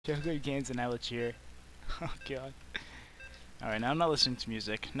Joker gains and I will cheer. Oh god. Alright, now I'm not listening to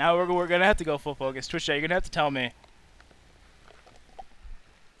music. Now we're gonna have to go full focus. Twitch chat, you're gonna have to tell me.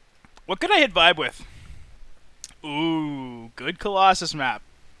 What could I hit vibe with? Ooh, good Colossus map.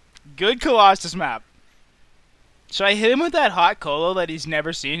 Good Colossus map. Should I hit him with that hot colo that he's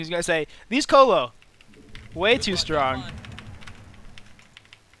never seen? He's gonna say, these colo. Way too strong.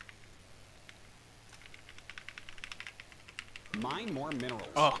 Mine more minerals.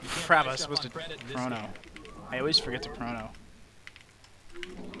 Oh crap, I was supposed to chrono. I always forget to chrono.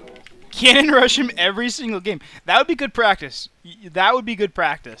 Cannon rush him every single game. That would be good practice. That would be good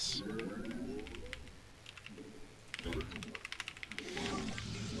practice.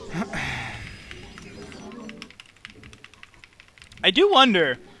 I do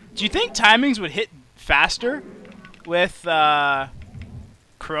wonder, do you think timings would hit faster with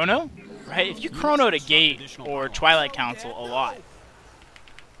chrono? Right? If you chronoed a gate or Twilight Council a lot,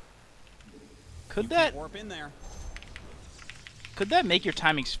 could that make your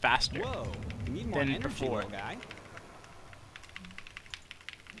timings faster than before?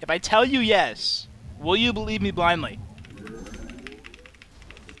 If I tell you yes, will you believe me blindly?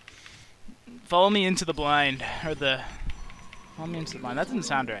 Follow me into the blind, or the... Follow me into the blind. That doesn't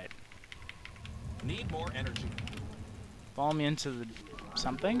sound right. Need more energy. Follow me into the...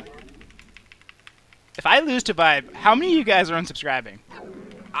 something? If I lose to Vibe, how many of you guys are unsubscribing?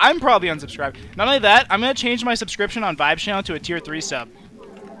 I'm probably unsubscribed. Not only that, I'm going to change my subscription on Vibe's channel to a tier 3 sub.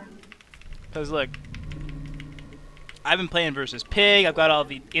 Because look, I've been playing versus Pig. I've got all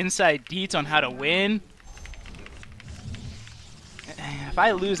the inside deets on how to win. If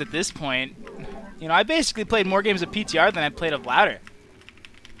I lose at this point, you know, I basically played more games of PTR than I played of Louder.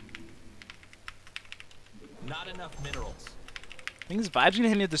 Not enough minerals. I think this Vibe's gonna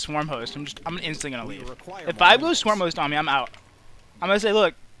hit me with the Swarm Host. I'm instantly gonna leave. If Vibe goes Swarm Host on me, I'm out. I'm gonna say,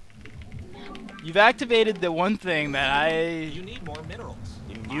 look, you've activated the one thing that I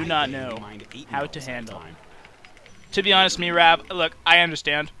do not know how to handle. To be honest, me, Rab, look, I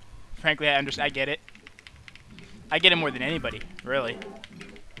understand. Frankly, I understand. I get it. I get it more than anybody, really.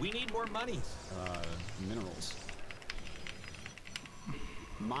 We need more money. Minerals.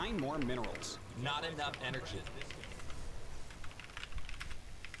 Mine more minerals. Not enough energy.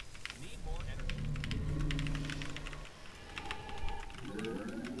 Need more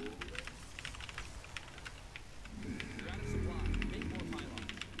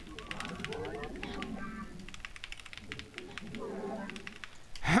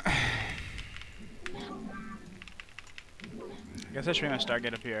I guess I should bring my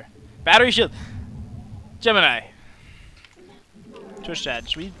Stargate up here. Battery shield! Gemini! Twitch chat,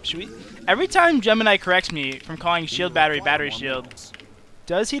 should we... Every time Gemini corrects me from calling shield battery, battery shield,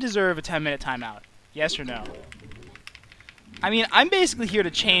 does he deserve a 10-minute timeout? Yes or no? I mean, I'm basically here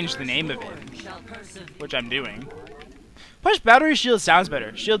to change the name of it, which I'm doing. Push battery shield sounds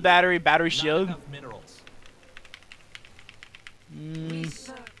better. Shield battery, battery shield.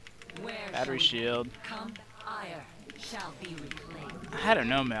 Battery shield. I don't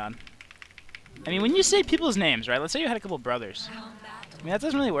know, man. I mean, when you say people's names, right? Let's say you had a couple brothers. I mean, that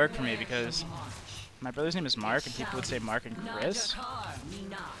doesn't really work for me because my brother's name is Mark, and people would say Mark and Chris.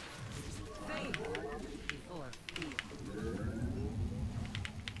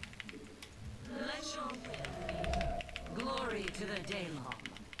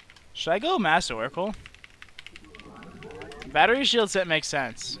 Should I go Mass Oracle? Battery shield set makes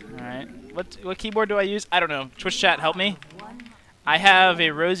sense. Alright. What keyboard do I use? I don't know. Twitch chat, help me. I have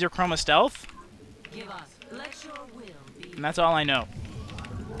a Rosier Chroma Stealth. And that's all I know.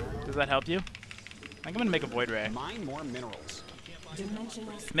 Does that help you? I think I'm gonna make a Void Ray. Mine more minerals.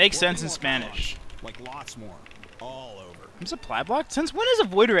 Makes sense in Spanish. Like lots more. All over. I'm supply blocked? Since when is a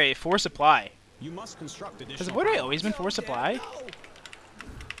Void Ray for supply? You must construct additional. Has a Void Ray always been for supply?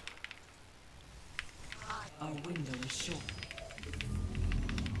 Our window is short.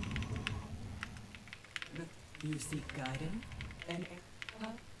 You seek guidance? An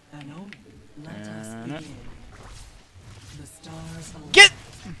omen. Let us begin. The stars align. Get!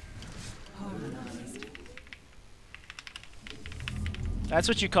 Harmonized. That's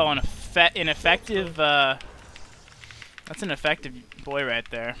what you call an effective, that's an effective boy right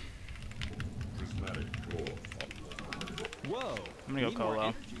there. Whoa. I'm gonna go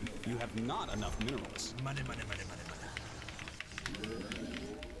Colo. You have not enough minerals. money.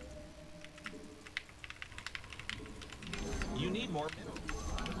 You need more minerals.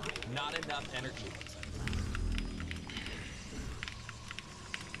 Not enough energy.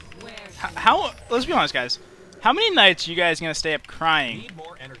 How? Let's be honest, guys. How many nights are you guys gonna stay up crying? Need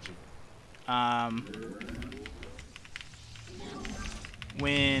more energy.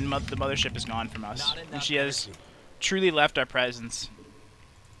 when the mothership is gone from us, Not when enough she has energy. truly left our presence.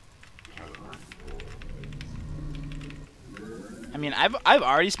 I mean, I've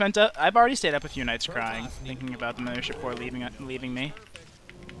already stayed up a few nights crying, thinking about the mothership core leaving me.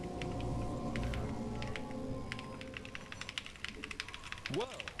 Whoa.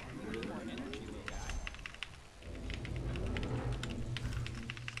 Need more energy, little guy.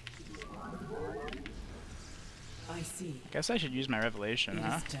 I see. Guess I should use my revelation, It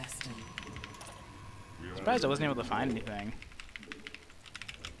huh? is destined. Surprised I wasn't able to find anything.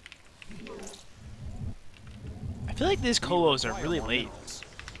 I feel like these colos are really late,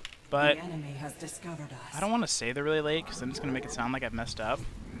 but The enemy has discovered us. I don't want to say they're really late because then it's going to make it sound like I've messed up.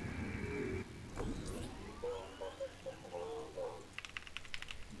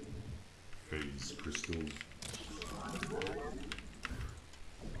 Phase crystals.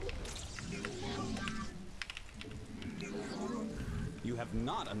 You have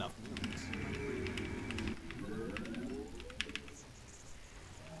not enough minerals.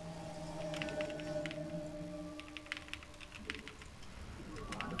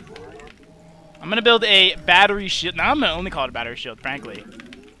 I'm going to build a battery shield. Now I'm going to only call it a battery shield, frankly.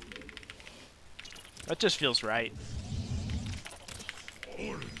 That just feels right.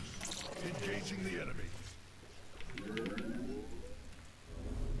 Orders. Engaging the enemy.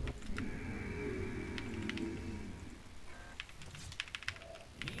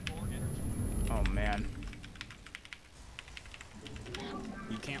 Oh, man.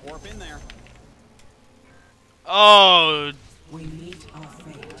 You can't warp in there. Oh, We meet our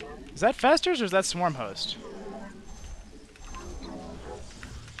fate. is that Festers or is that Swarm Host?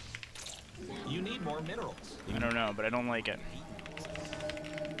 You need more minerals. I don't know, but I don't like it.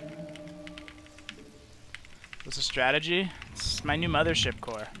 What's the strategy? It's my new mothership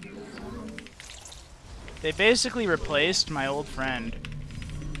core. They basically replaced my old friend.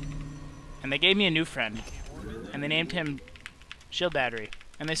 And they gave me a new friend. And they named him Shield Battery.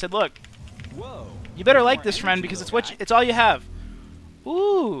 And they said, look, Whoa. you better Need like more this friend energy, because it's little guy. it's all you have.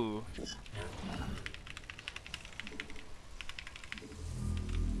 Ooh.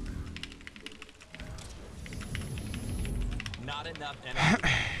 Not enough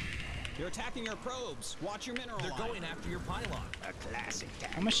energy. You're attacking your probes. Watch your mineral They're line. going after your pylon. A classic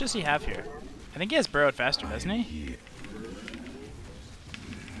tactic. How much does he have here? I think he has burrowed faster, doesn't he?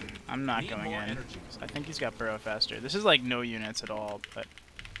 I'm not Need going more in. energy. I think he's got burrow faster. This is like no units at all, but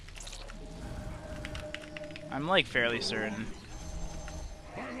I'm like fairly certain.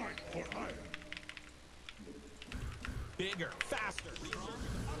 Highlight for hire. Bigger, faster, stronger,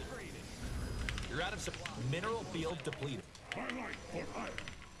 upgraded. You're out of supply. Mineral field depleted. Highlight for hire.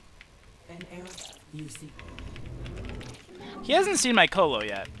 An error. You see. He hasn't seen my colo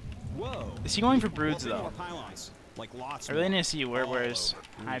yet. Whoa. Is he going for broods Warp in more though? pylons. Like lots I really more. need to see where All where's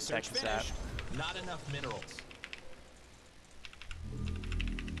over. high Research tech is at. finished. Not enough minerals.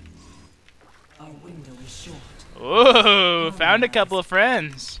 Our window is short. Whoa! Found a couple of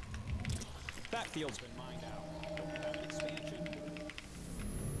friends. That field's been mined out. Don't have an expansion.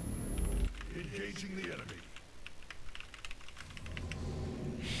 Engaging the enemy.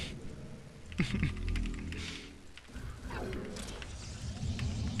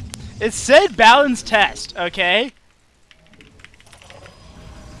 It said balance test, okay?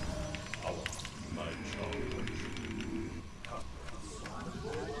 My challenge.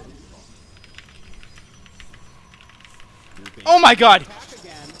 Grouping. Oh my god! Attack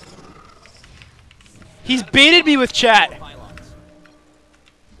again. He's baited me with chat. Pylons.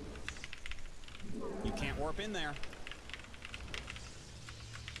 You can't warp in there.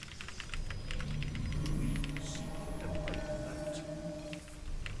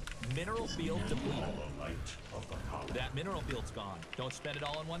 Mineral field depleted. Light of the power. That mineral field's gone. Don't spend it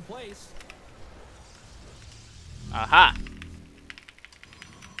all in one place. Aha!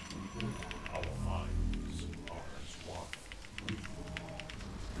 Our minds are as one.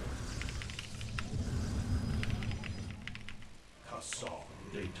 Kassar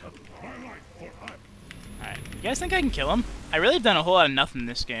data. Highlight for hire. Alright, you guys think I can kill him? I really have done a whole lot of nothing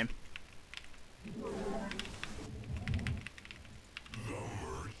this game.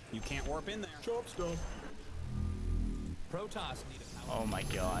 You can't warp in there. Chopstone. Protoss need a power. Oh my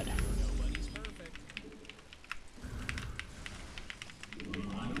god. Nobody's perfect.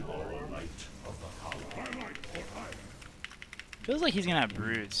 Our light of the power. Highlight for hire. Feels like he's gonna have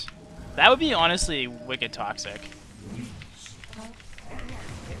broods. That would be honestly wicked toxic.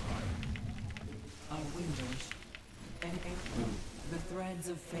 Our window is an error. The threads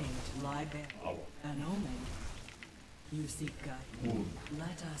of fate lie bare. An omen. You seek guidance.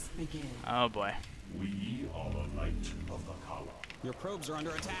 Let us begin. Oh boy. We are the light of the Kala. Your probes are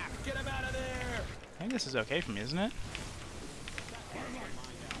under attack. Get him out of there! I think this is okay for me, isn't it?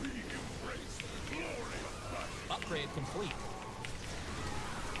 Upgrade complete.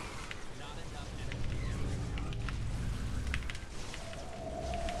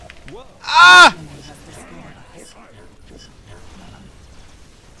 Whoa. Ah!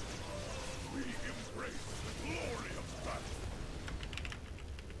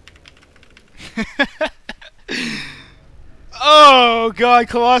 Oh god,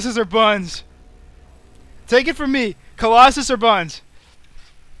 Colossus or buns? Take it from me, Colossus or buns?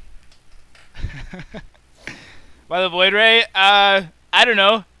 By the Void Ray, I don't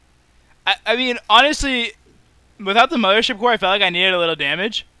know. I mean, honestly, without the Mothership Core, I felt like I needed a little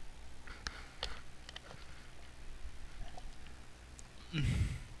damage.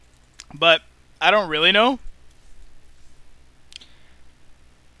 But I don't really know.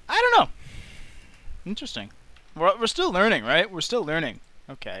 I don't know. Interesting. We're still learning, right? We're still learning.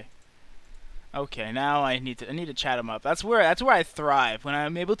 Okay. Okay, now I need to chat him up. That's where I thrive, when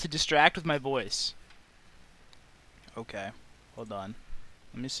I'm able to distract with my voice. Okay. Hold on.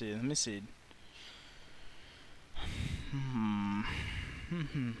 Let me see. Let me see.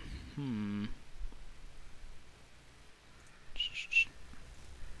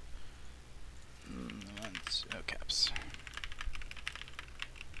 Oh, caps.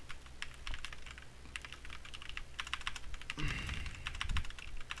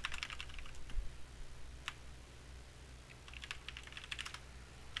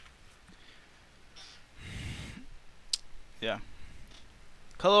 Yeah.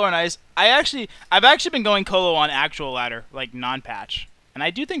 Colo are nice. I've actually been going Colo on actual ladder, like non-patch. And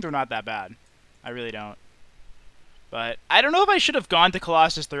I do think they're not that bad. I really don't. But I don't know if I should have gone to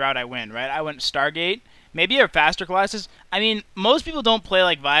Colossus the route I went, right? I went Stargate. Maybe a faster Colossus. I mean, most people don't play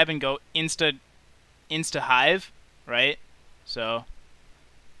like Vibe and go insta Hive, right? So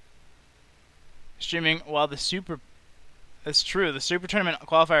streaming while the super that's true, the super tournament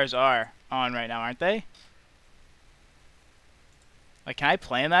qualifiers are on right now, aren't they? Like, can I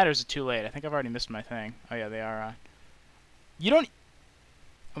play in that, or is it too late? I think I've already missed my thing. Oh yeah, they are on. You don't.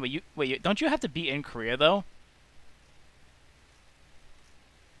 Oh, wait, don't you have to be in Korea though?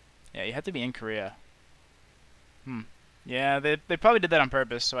 Yeah, you have to be in Korea. Yeah, they probably did that on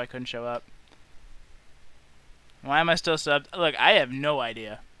purpose, so I couldn't show up. Why am I still subbed? Look, I have no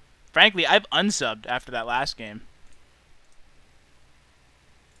idea. Frankly, I've unsubbed after that last game.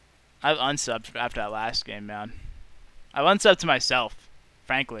 I've unsubbed after that last game, man. I've unsubbed to myself,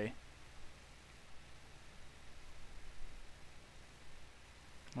 frankly.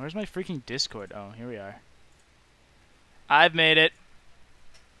 Where's my freaking Discord? Oh, here we are. I've made it.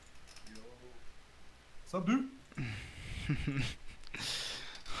 Sup, dude?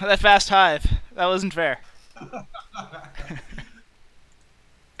 That fast Hive. That wasn't fair.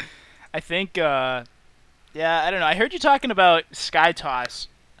 I think, yeah, I don't know. I heard you talking about Sky Toss.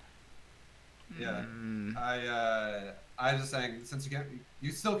 Yeah. I was just saying, since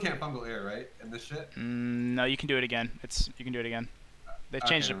you still can't fungal air, right? In this shit? No, you can do it again. You can do it again. They've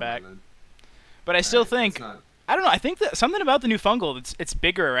changed Okay, it back. then. But I still Alright, think, that's not- I don't know, I think that something about the new fungal, it's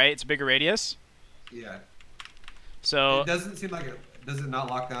bigger, right? It's a bigger radius. Yeah. So It doesn't seem like it. Does it not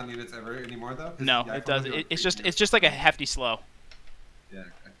lock down units ever anymore though? 'Cause no, yeah, it does. fungal It's units- just like a hefty slow. Yeah.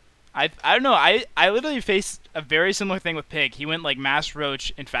 Okay. I don't know. I literally faced a very similar thing with Pig. He went like Mass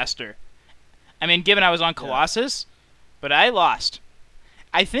Roach Infester. I mean, given I was on Colossus, but I lost.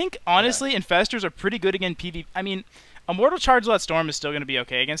 I think honestly, Infestors are pretty good against PvP. I mean, Immortal Charge-Lot Storm is still going to be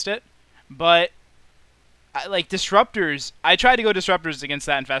okay against it, but like Disruptors, I tried to go Disruptors against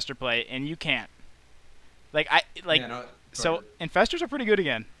that Infestor play, and you can't. Yeah, no, So Infestors are pretty good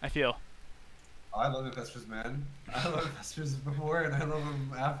again, I feel. I love Infestors, man. I love Infestors before, and I love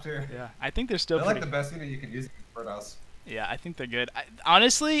them after. Yeah, I think they're still They're pretty like the best unit you can use in Birdhouse. Yeah, I think they're good.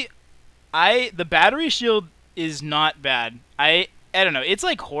 Honestly, the battery shield is not bad. I don't know. It's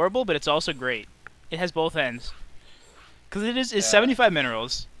like horrible, but it's also great. It has both ends. Because it's 75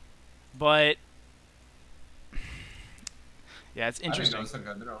 minerals, but yeah, it's interesting. I didn't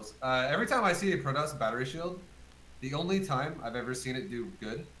know minerals. Every time I see a Protoss battery shield, the only time I've ever seen it do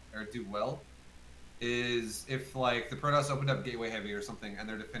good or do well is if like the Protoss opened up Gateway Heavy or something and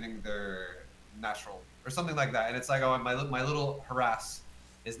they're defending their natural or something like that, and it's like, oh, my little harass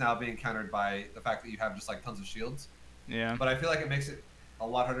is now being countered by the fact that you have just like tons of shields. Yeah. But I feel like it makes it a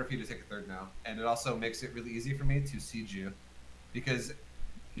lot harder for you to take a third now, and it also makes it really easy for me to siege you, because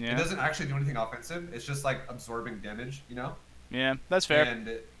it doesn't actually do anything offensive. It's just like absorbing damage, you know? Yeah, that's fair. And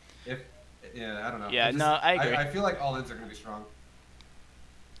I don't know. Yeah, no, I agree. I feel like all ins are gonna be strong.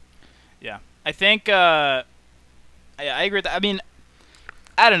 Yeah, I think I agree with that. I mean,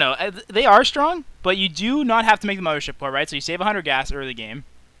 I don't know. They are strong, but you do not have to make the mothership core, right? So you save 100 gas early game,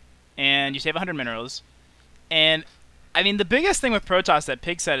 and you save 100 minerals. And, I mean, the biggest thing with Protoss that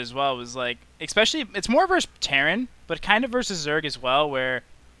Pig said as well was, like, especially, it's more versus Terran, but kind of versus Zerg as well, where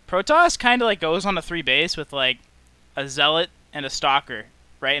Protoss kind of, like, goes on a 3 base with, like, a Zealot and a Stalker,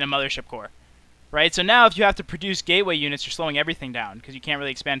 right, and a mothership core. Right, so now if you have to produce gateway units, you're slowing everything down because you can't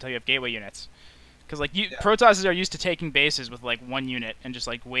really expand until you have gateway units. Because like Protosses are used to taking bases with like 1 unit and just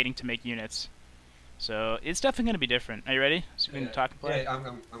like waiting to make units. So it's definitely going to be different. Are you ready? So we can talk and play. Yeah,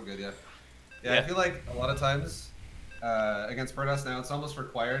 I'm good. Yeah. I feel like a lot of times against Protoss now it's almost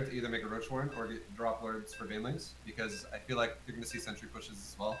required to either make a Roach Warren or drop lords for banelings because I feel like you're going to see sentry pushes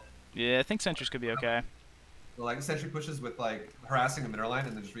as well. Yeah, I think sentries could be okay. Well, like sentry pushes with like harassing a mineral line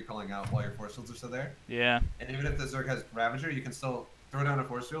and then just recalling out while your force shields are still there. Yeah. And even if the Zerg has Ravager, you can still throw down a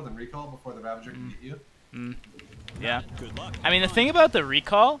force shield and recall before the Ravager can get you. Yeah. Good luck. I mean, the thing about the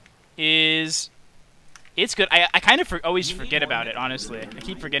recall is it's good. I kind of always forget about it, honestly. I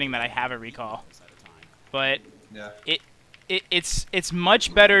keep forgetting that I have a recall. But Yeah. it's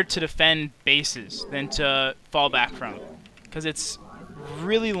much better to defend bases than to fall back from. Because it's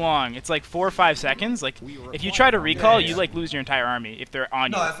really long. It's like 4 or 5 seconds. Like if you try to recall, you like lose your entire army if they're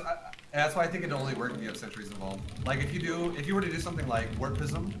on you. No, that's why I think it'd only work if you have sentries involved. Like if you were to do something like Warp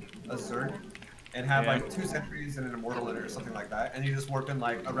Prism, a Zerg, and have like 2 sentries and an Immortal in it or something like that, and you just warp in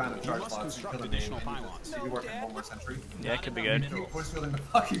like a round of charge slots, you kill the main, and you warp in 1 more sentry. Yeah, it could be good. You force fielding the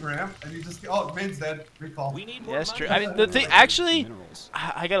fucking ramp, and you just main's dead, recall. Yeah, that's true. I mean, the thing actually,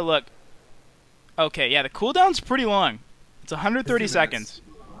 I gotta look. Okay, yeah, the cooldown's pretty long. It's 130 seconds.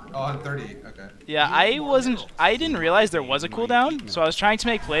 Oh, on 30. Okay. Yeah, I didn't realize there was a cooldown, so I was trying to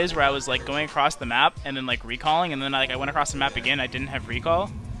make plays where I was like going across the map and then like recalling, and then like I went across the map again. I didn't have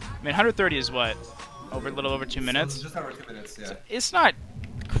recall. I mean, 130 is what, a little over 2 minutes. So just over 2 minutes. Yeah. So it's not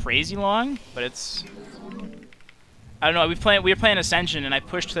crazy long, but it's. I don't know. We were playing Ascension, and I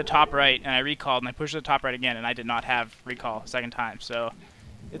pushed to the top right, and I recalled, and I pushed to the top right again, and I did not have recall a second time. So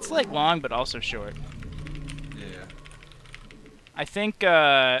it's like long, but also short. I think,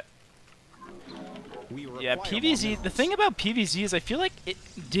 yeah, PvZ, the thing about PvZ is I feel like it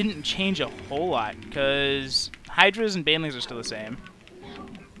didn't change a whole lot, because Hydras and Banelings are still the same.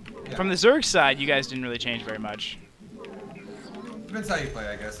 Yeah. From the Zerg side, you guys didn't really change very much. Depends how you play,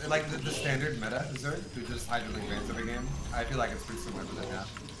 I guess. Like the standard meta Zerg, who just Hydraling Banes every game, I feel like it's pretty similar to that now.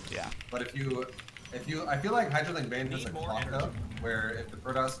 Yeah. But I feel like Hydraling Bane has a clock though, where if the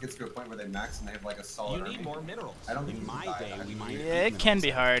Protoss gets to a point where they max and they have like a solid army, more minerals. I don't think you can die. Yeah, it can be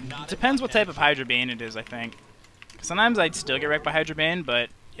hard. It depends what type of Hydra Bane it is, I think. Sometimes I'd still get wrecked by Hydra Bane, but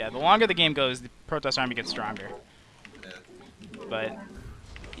yeah, the longer the game goes, the Protoss army gets stronger. Yeah. But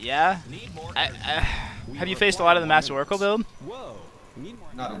yeah, have you faced a lot of the Master Oracle build? Whoa.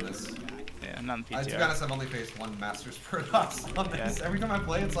 Not on this. Yeah, not in PTR. To be honest, I've only faced 1 Master's Protoss on this. Every time I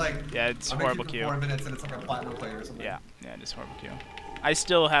play, it's like it's horrible queue. 4 minutes and it's like a platinum player or something. Yeah, it's horrible queue. I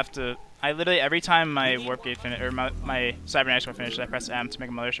still have to. I literally every time my warp gate finish or my cybernetics core finishes, I press M to make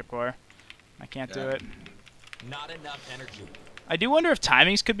a mothership core. I can't do it. Not enough energy. I do wonder if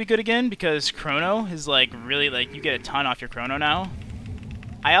timings could be good again because Chrono is like really like you get a ton off your Chrono now.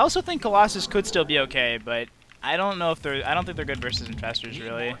 I also think Colossus could still be okay, but I don't know if they're. I don't think they're good versus Infestors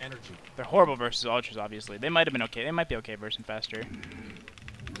really. They're horrible versus Ultras, obviously. They might have been okay. They might be okay versus Infestor.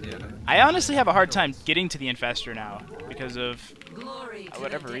 Yeah. I honestly have a hard time getting to the Infestor now because of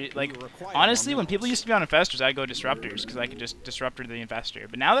whatever. Like, honestly, when people used to be on Infestors, I'd go Disruptors because I could just Disruptor the Infestor.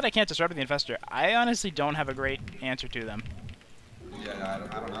 But now that I can't Disruptor the Infestor, I honestly don't have a great answer to them. Yeah,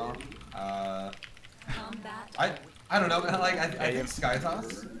 I don't know. I don't know. Like, I think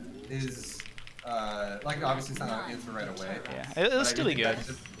Skytoss is. Like obviously it's not an answer right away. Yeah, it'll still be good.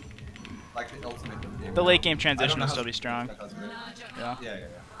 Like the ultimate. The late game transition will still be strong. Yeah.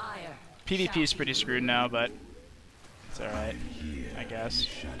 PvP is pretty screwed now, but it's all right, I guess.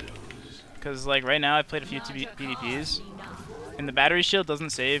 Because like right now, I've played a few PvPs, and the battery shield doesn't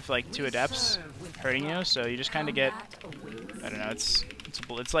save like 2 adepts, hurting you. So you just kind of get, I don't know.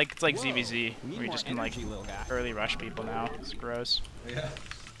 It's like ZVZ, where you just can like early rush people now. It's gross. Yeah.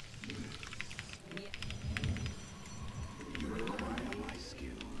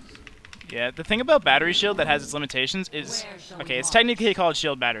 Yeah, the thing about battery shield that has its limitations is, okay, it's technically called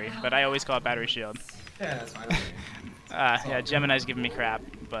shield battery, but I always call it battery shield. Yeah, that's fine. Yeah, Gemini's giving me crap,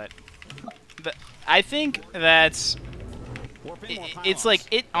 but I think that's, it's like,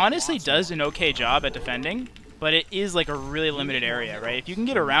 it honestly does an okay job at defending, but it is like a really limited area, right? If you can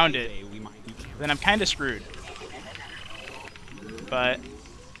get around it, then I'm kind of screwed. But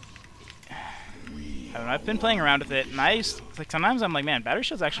I don't know, I've been playing around with it, and like sometimes I'm like, man, battery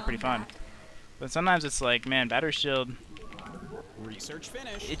shield's actually pretty fun. But sometimes it's like, man, battery shield, Research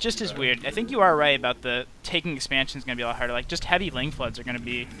finished. it just is weird. I think you are right about the taking expansion is going to be a lot harder. Like, just heavy link floods are going to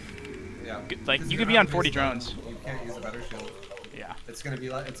be, Yeah. like, Because you you're could be gonna on have 40 base stun, drones. You can't use a better shield. Yeah. It's gonna be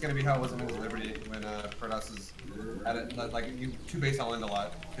how it was in Wings of Liberty when Protoss is at it. Like you 2 base all in a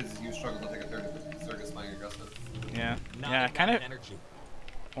lot because you struggle to take a third circus playing aggressive. Yeah. Not Yeah, enough kind of. energy.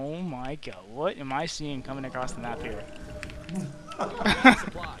 Oh my god, what am I seeing coming across the map here?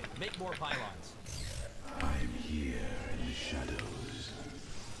 Supply. Make more pylons. I'm here in the shadows.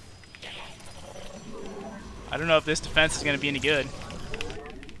 I don't know if this defense is going to be any good.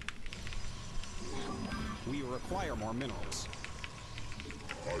 We require more minerals.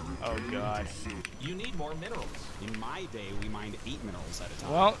 Oh god. You need more minerals. In my day, we mined 8 minerals at a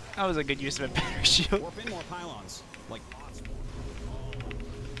time. Well, that was a good use of a battery shield. Warp in more pylons. Like bots.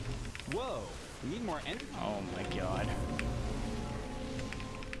 Whoa. We need more energy. Oh my god.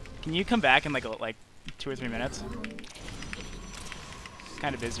 Can you come back in like 2 or 3 minutes?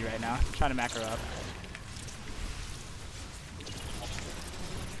 Kind of busy right now. Trying to macro up.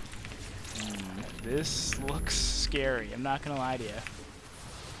 This looks scary. I'm not gonna lie to you.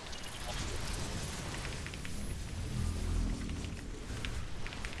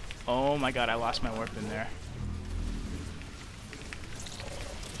 Oh my god, I lost my warp in there.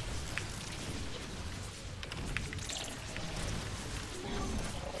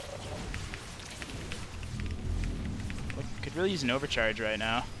 Could really use an overcharge right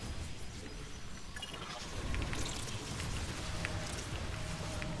now.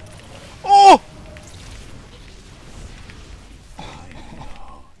 Oh!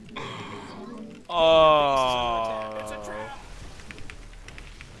 Oh.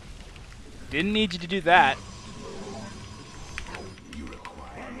 Didn't need you to do that. You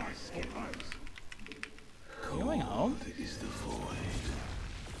require my skills. Going home? Is the void.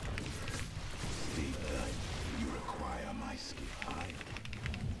 Deep light. You require my skill.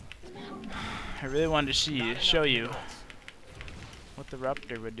 I really wanted to show you what the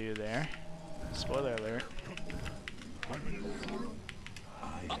Ruptor would do there. Spoiler alert.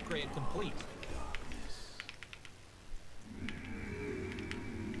 Upgrade complete.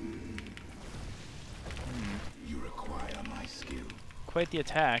 You require my skill. Quite the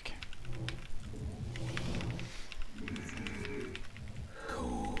attack.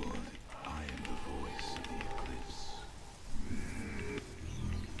 Cold. I am the voice of the eclipse.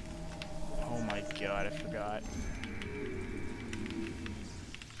 Oh my god, I forgot.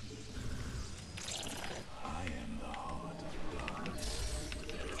 I am the heart of darkness.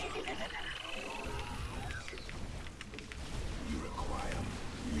 You require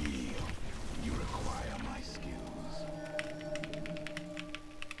me. You require my skills.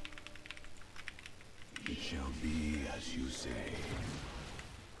 It shall be as you say.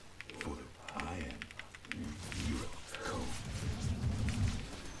 For I am Europe.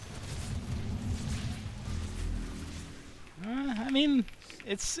 I mean,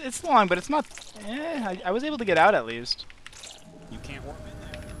 it's long, but it's not. I was able to get out at least. You can't warp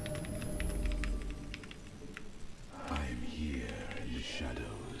in there. I am here in the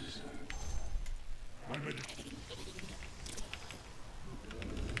shadows.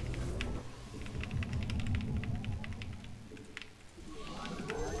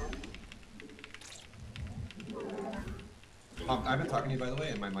 I've been talking to you by the way,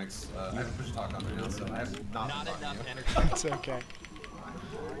 and my mic's I have push talk on right now, so I have not been Not talking enough to you. energy. It's okay.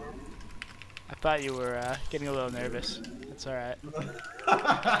 I thought you were getting a little nervous. It's alright.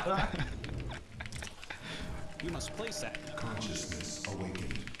 You must place that. Consciousness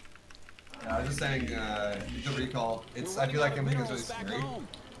awakened. Yeah, I was just saying, the recall. I feel like everything is really Back scary home.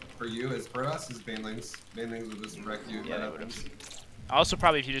 for you as Protoss is Banelings. Banelings will just wreck you. Yeah, right that up. would've. Also,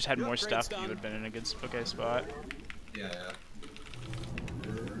 probably if you just had Your more upgrade's stuff, you done. would have been in a good okay spot. Yeah.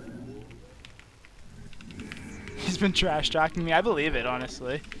 He's been trash talking me. I believe it,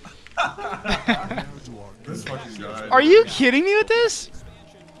 honestly. This fucking guy. Are you kidding me with this?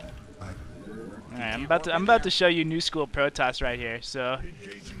 Alright, I'm about to show you new school Protoss right here. So,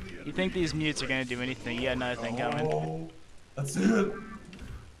 you think these mutes are gonna do anything? You got another thing coming. Oh, that's it.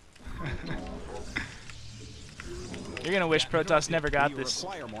 You're gonna wish Protoss never got We this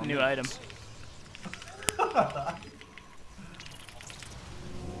require more new minerals. item.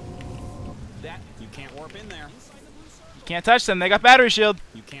 That you can't warp in there. You can't touch them. They got battery shield.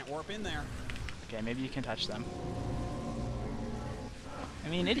 You can't warp in there. Okay, maybe you can touch them. I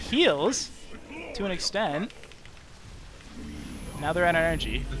mean, it heals to an extent. Now they're at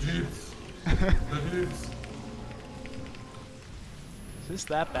energy. The dudes. The dudes. this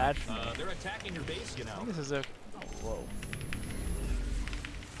that bad for me? They're attacking your base, you I know. think this is a... Oh, whoa.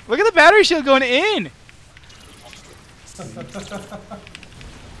 Look at the battery shield going in!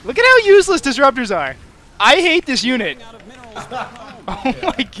 Look at how useless disruptors are. I hate this unit. Out of minerals back home.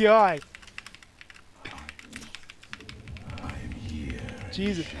 Oh my god.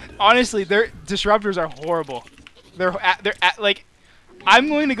 Jesus. Honestly, their disruptors are horrible. They're like, I'm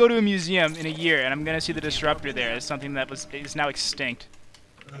going to go to a museum in a year and I'm going to see the disruptor there as something that is now extinct.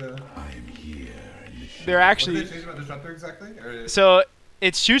 They're What actually... did they change about disruptor exactly? Or So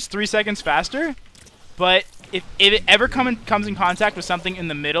it shoots 3 seconds faster, but if it ever comes in contact with something in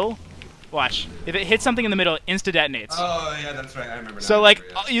the middle, watch. If it hits something in the middle, it insta detonates. oh yeah, that's right. I remember. So now. like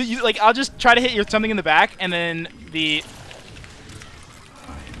I remember, yeah. like I'll just try to hit something in the back, and then the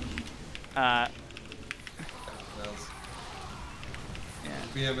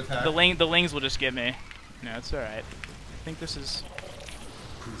BM attack. the lings will just get me. No, it's all right. I think this is.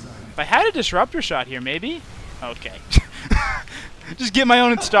 If I had a disruptor shot here, maybe. Okay. Just get my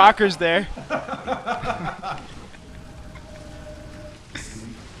own stalkers there.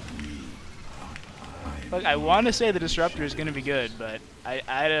 Look, I want to say the disruptor is going to be good, but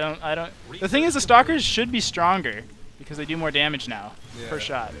I don't. The thing is, the stalkers should be stronger because they do more damage now per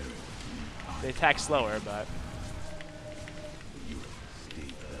shot. They attack slower, but.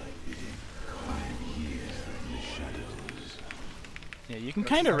 Yeah, you can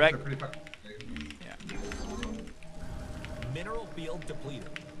kind of wreck. Yeah. Mineral field depleted.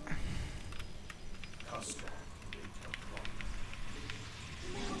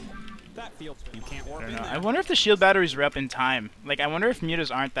 That field's you can't warp I in don't know. there. I wonder if the shield batteries are up in time. Like, I wonder if mutas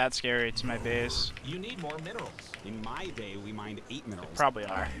aren't that scary to my base. You need more minerals. In my day, we mined 8 minerals. Probably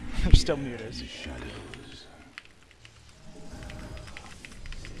are. They're still mutas.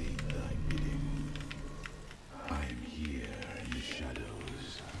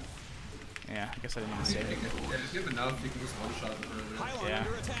 Yeah, I guess I didn't even say it. Yeah, just give enough. You can just one shot the further. Pylon Yeah.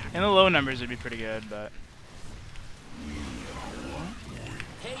 under attack. In the low numbers, it'd be pretty good, but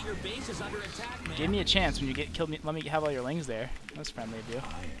Hey, your base is under attack, man. give me a chance when you get killed. Let me have all your lings there. That's friendly of you.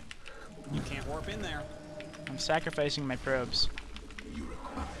 You can't warp in there. I'm sacrificing my probes.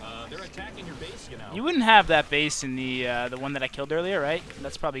 They're attacking your base, you know. You wouldn't have that base in the one that I killed earlier, right?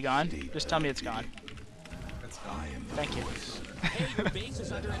 That's probably gone. Just tell me it's gone. That's gone. Thank you. Hey, your base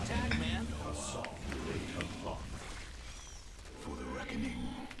is under attack, man. For the reckoning.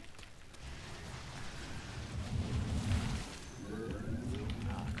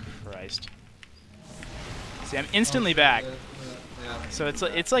 Christ. See, I'm instantly back. Yeah. So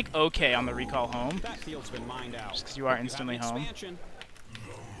it's like okay on the recall home. That field's been mined out. Just 'cause you are Hope instantly have an home. expansion.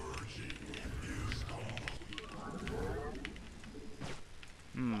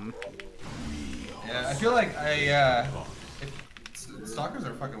 Yeah, I feel like stalkers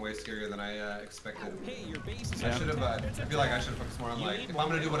are fucking way scarier than I expected. Hey, your base is I should have. I feel like I should focus more on like if I'm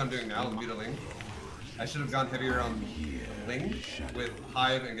gonna do what I'm doing now, beat a ling. I should have gone heavier on ling with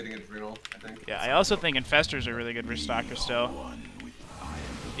hive and getting adrenal. I think. Yeah, I also think infestors are really good for stalkers still.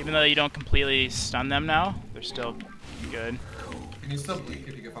 Even though you don't completely stun them now, they're still good. Can you still blink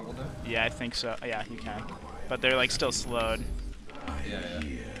if you get fungal down? Yeah, I think so. Yeah, you can. But they're like still slowed. Yeah.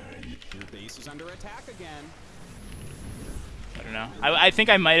 Your base is under attack again. I don't know. I think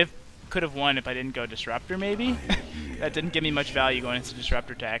I could have won if I didn't go disruptor maybe. That didn't give me much value going into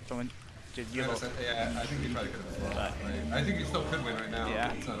disruptor attack. But when did you? Yeah, I think you probably could have as well. Like, I think you still could win right now.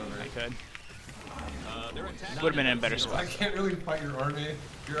 Yeah, It's not over. I could. They're attacking. Would have been in a better I spot. can't really fight your army.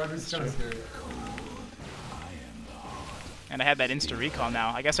 Your army's kind of scary. And I had that insta recall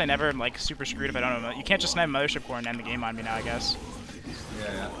now. I guess I never am like super screwed if I don't know. You can't just snipe Mothership Core and end the game on me now, I guess.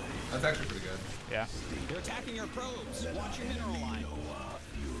 Yeah. That's actually pretty good. Yeah. They're attacking your probes. Watch your mineral line.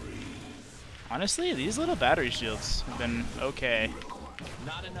 Honestly, these little battery shields have been okay.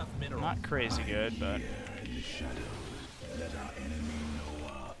 Not enough minerals. Not crazy good, but Let our enemy know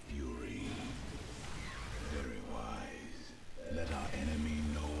our fury. Very wise. Let our enemy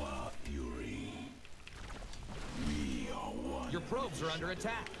know our fury. We are one. Your probes are under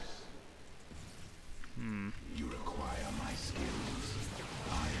attack. You require my skills.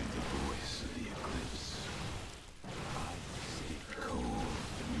 I am the voice of the eclipse. I stick cold.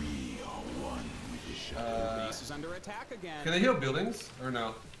 We are one with the shadow. Your base is under attack again. Can they heal buildings or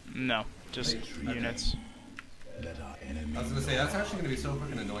no? no, just units. Let our enemy I was gonna say that's actually gonna be so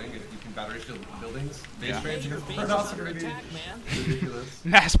fucking annoying if you can battery shield buildings. Base Yeah. range Your because base we're is also under gonna be attack, man. ridiculous.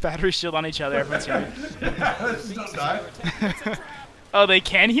 Mass battery shield on each other. Everyone's here. Just don't die. Oh, they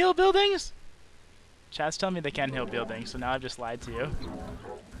can heal buildings? Chat's telling me they can heal buildings, so now I've just lied to you.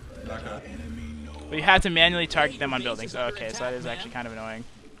 Okay. enemy know But you have to manually target them on buildings. Oh, okay, so that is actually kind of annoying.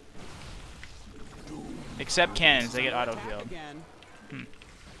 Except cannons, they get auto-healed.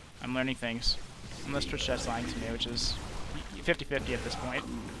 I'm learning things. Unless Twitch chat's lying to me, which is 50-50 at this point.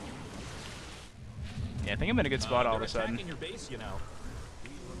 Yeah, I think I'm in a good spot all of a sudden. Your base, you know.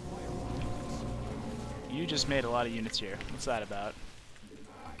 You just made a lot of units here. What's that about?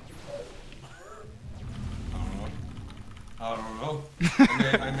 I don't know.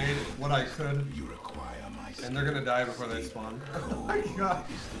 I made what I could. You require my And they're gonna die before they spawn. Oh my god.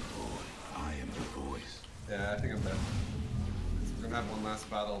 I am the voice. Yeah, I think I'm dead. We're gonna have one last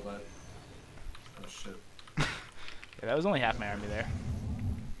battle, but... Oh shit. Yeah, that was only half my army there.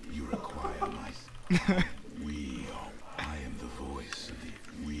 You require my wheel. I am the voice of the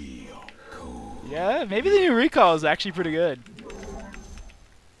wheel. Code. Yeah, maybe the new recall is actually pretty good.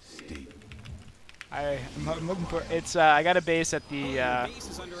 State. I'm looking for. It's I got a base at the Base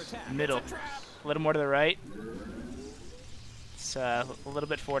is under attack. middle, a little more to the right. It's a little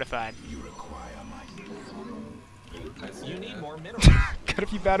bit fortified. You require my. You need more minerals. Got a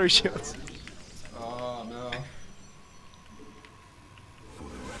few battery shields. Oh no. For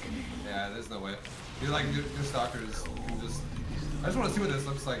the reckoning. Yeah, there's no way. You're like, your stalkers can just... I just want to see what this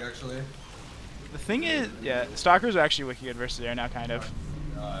looks like, actually. The thing is, yeah, stalkers are actually wicked good versus air now, kind of.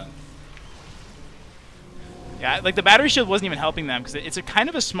 Yeah, like the battery shield wasn't even helping them because it's a kind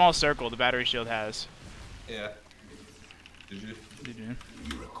of a small circle the battery shield has. Yeah. Did you?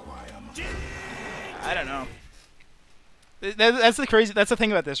 Mm-hmm. You require my. I don't know. That's the crazy. That's the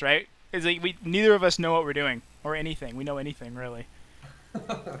thing about this, right? Is like neither of us know what we're doing or anything. We know anything really.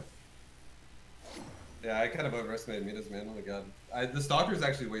 Yeah, I kind of overestimated Midas, man. Oh my god. The stalker's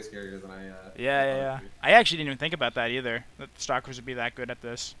actually way scarier than I. Yeah. I actually didn't even think about that either. That the stalkers would be that good at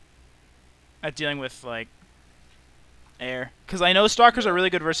this. At dealing with like air, because I know stalkers are really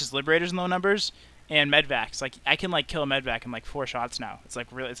good versus liberators in low numbers and medvacs. Like I can like kill a medvac in like 4 shots now. It's like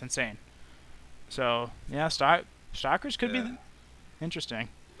really, it's insane. So yeah, stalkers could be interesting.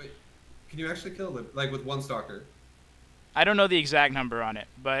 Wait, can you actually kill them like with one stalker? I don't know the exact number on it,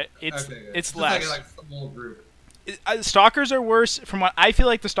 but it's it's less. Like a small group. Stalkers are worse. From what I feel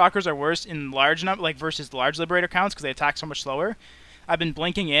like, the stalkers are worse in large number, like versus large liberator counts, because they attack so much slower. I've been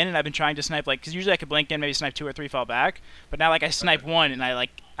blinking in and I've been trying to snipe like, because usually I could blink in, maybe snipe 2 or 3, fall back. But now like I snipe 1 and I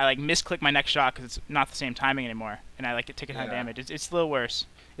misclick my next shot because it's not the same timing anymore, and I like take a ton of damage. It's a little worse.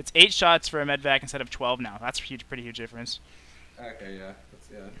 It's 8 shots for a medvac instead of 12 now. That's a huge, pretty huge difference. Okay, yeah,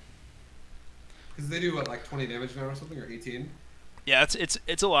 because they do what, like 20 damage now or something, or 18? Yeah,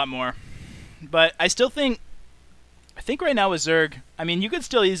 it's a lot more. But I still think, right now with Zerg, I mean, you could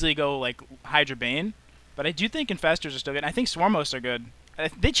still easily go like Hydra Bane, but I do think Infestors are still good. And I think Swarm Hosts are good.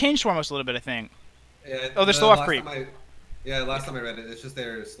 They changed Swarm Hosts a little bit, I think. Yeah, oh, they're slow off creep. Last time I read it, it's just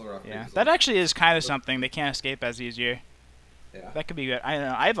they're slower off creep. Yeah, that actually is kind of something. They can't escape as easier. Yeah. That could be good. I don't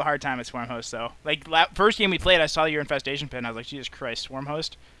know. I have a hard time with Swarm Host though. Like first game we played, I saw your Infestation Pin. I was like, Jesus Christ, Swarm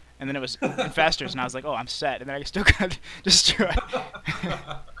Host. And then it was Infestors, and I was like, oh, I'm set. And then I still got destroyed.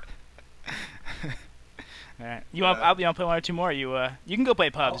 All right. You want to play 1 or 2 more? You can go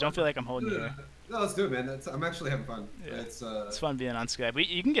play pubs. Don't feel like I'm holding you here. No, let's do it, man. I'm actually having fun. Yeah. It's fun being on Skype.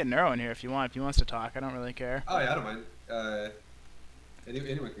 You can get Neuro in here if you want. If he wants to talk, I don't really care. Oh yeah, I don't mind.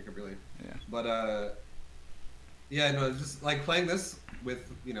 Anyone can come, really. Yeah. But yeah, no, just like playing this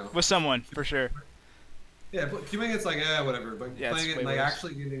with with someone for sure. Yeah, queuing it's like whatever, but yeah, playing it and like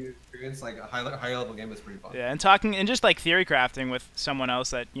actually getting experience like a higher level game is pretty fun. Yeah, and talking and just like theory crafting with someone else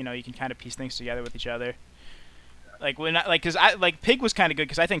that you can kind of piece things together with each other. Like because Pig was kind of good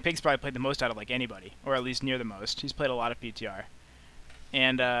because I think Pig's probably played the most out of like anybody, or at least near the most. He's played a lot of PTR,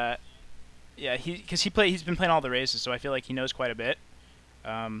 and yeah, he's been playing all the races, so I feel like he knows quite a bit.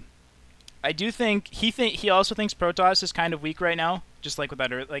 I do think he also thinks Protoss is kind of weak right now, just like with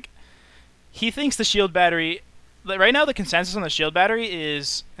that like. He thinks the shield battery, like right now the consensus on the shield battery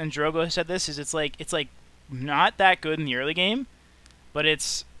is, and Drogo said this, is it's like not that good in the early game, but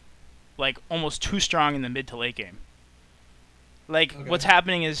it's like almost too strong in the mid to late game. Like what's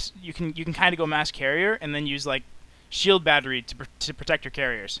happening is you can kind of go mass carrier and then use like shield battery to protect your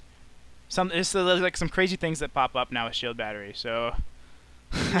carriers. There's like some crazy things that pop up now with shield battery. So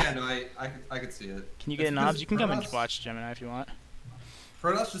yeah, no, I could see it. Can you get knobs? You can come and watch Gemini if you want.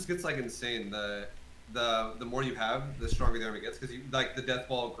 Protoss just gets like insane. The more you have, the stronger the army gets, because like the death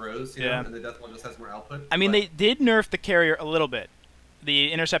ball grows, you know, and the death ball just has more output. I mean, they did nerf the carrier a little bit.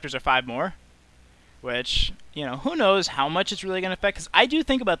 The interceptors are 5 more, which who knows how much it's really going to affect. Because I do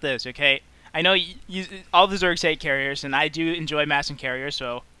think about this. Okay, I know all the Zergs hate carriers, and I do enjoy massing carriers,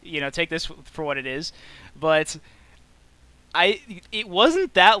 so take this for what it is. But it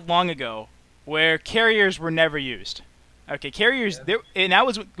wasn't that long ago where carriers were never used. Okay, carriers, and that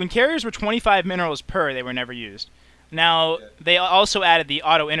was when carriers were 25 minerals per, they were never used. Now, they also added the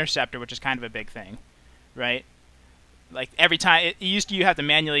auto interceptor, which is kind of a big thing, right? Like every time, it used to, you have to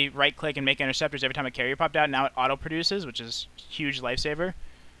manually right click and make interceptors every time a carrier popped out. Now it auto produces, which is a huge lifesaver.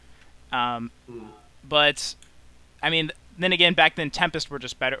 But I mean, then again, back then Tempest were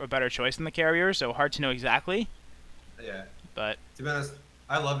just a better choice than the carrier, so hard to know exactly. Yeah. But to be honest,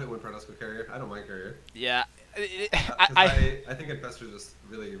 I love it when Protoss go carrier. I don't mind carrier. Yeah. I think Infestor is just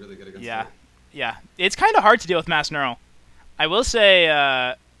really good against it. Yeah. It's kind of hard to deal with mass neural. I will say,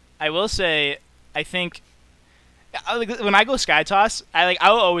 I think when I go Sky Toss,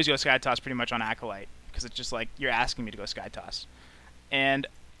 I'll always go Sky Toss pretty much on Acolyte because it's just like you're asking me to go Sky Toss. And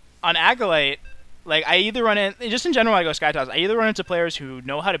on Acolyte, like I either run in just in general, I go Sky Toss. I either run into players who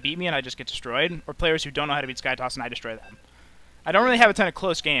know how to beat me and I just get destroyed, or players who don't know how to beat Sky Toss and I destroy them. I don't really have a ton of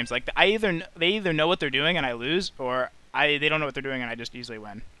close games. Like they either know what they're doing and I lose, or they don't know what they're doing and I just easily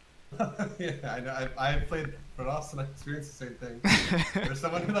win. Yeah, I know. I've played Protoss and I experienced the same thing. There's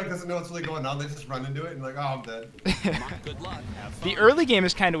someone who doesn't know what's really going on. They just run into it and oh, I'm dead. Good luck. The early game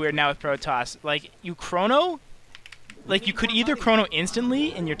is kind of weird now with Protoss. Like you chrono, like you could either chrono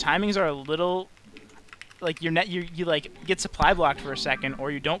instantly and your timings are a little, like you like get supply blocked for a second,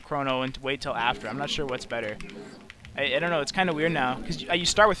 or you don't chrono and wait till after. I'm not sure what's better. I don't know. It's kind of weird now because you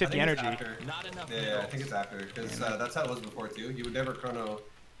start with 50 energy. Yeah, I think it's after because that's how it was before too. You would never chrono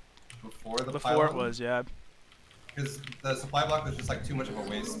before the before it was, yeah. Because the supply block was just like too much of a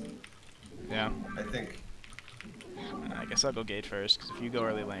waste. Yeah. I think. I guess I'll go gate first because if you go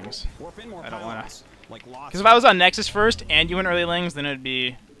early lings, I don't want to. Like because if I was on Nexus first and you went early lings, then it'd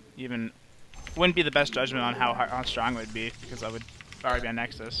be wouldn't be the best judgment on how strong it would be because I would already be on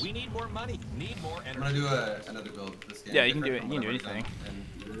Nexus. We need more money. Need more energy. I'm gonna do another build this game. Yeah, you can do it. You can do anything.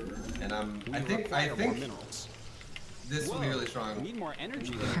 And I think this will be really strong. We need more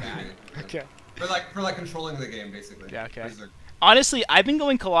energy than that. Okay. For like controlling the game basically. Yeah. Okay. Honestly, I've been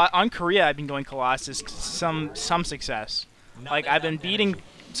going on Korea. I've been going Colossus some success. Like I've been beating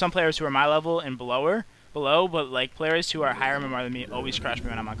some players who are my level and below, but like players who are higher MMR than me always crush me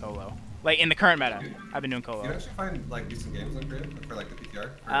when I'm on Colo. Like in the current meta, I've been doing Colo. Do you actually find like decent games on Korea for like the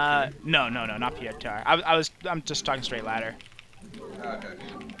PTR? No, not PTR. I'm just talking straight ladder. Okay.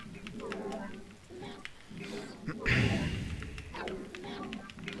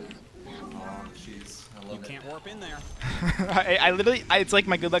 Oh, jeez, I love You can't warp in there. I literally, it's like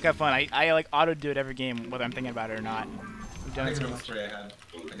my good luck have fun. I like auto do it every game, whether I'm thinking about it or not. I've done it so much. Spray I had.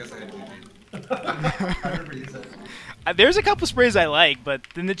 I guess I had GG. I remember you said. There's a couple sprays I like, but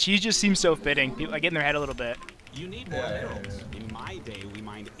then the cheese just seems so fitting. People, I get in their head a little bit. You need more minerals. In my day, we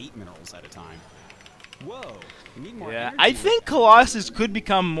mined 8 minerals at a time. Whoa, we need more Yeah, energy. I think Colossus could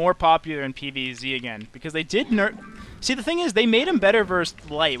become more popular in PvZ again because they did nerf. See, the thing is, they made him better versus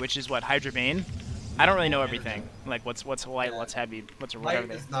light, which is what Hydra-Bane. I don't really know everything. Like what's light, what's heavy, what's whatever.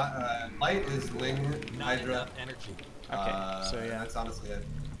 Light is not. Light is Ling, Hydra. Energy. Okay, so yeah. That's honestly it.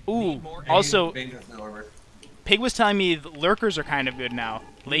 Ooh, also, Bane has no armor. Pig was telling me the lurkers are kind of good now.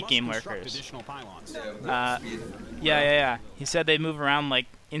 We Late must game construct lurkers. Additional pylons. Yeah, with speed. Yeah. He said they move around like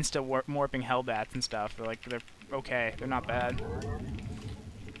warping Hellbats and stuff. They're okay. They're not bad.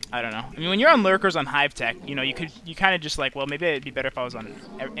 I don't know. I mean, when you're on lurkers on Hive Tech, you kind of just like, well, maybe it'd be better if I was on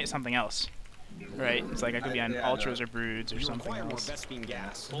something else. Right? It's like I could be on Ultras or Broods or You something require more else. Vespene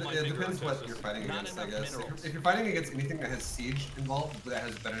gas. It depends what you're fighting against, I guess. If you're fighting against anything that has siege involved, that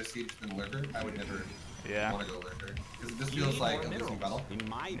has better siege than lurker, I would never want to go lurker. Because it just feels like a losing battle. In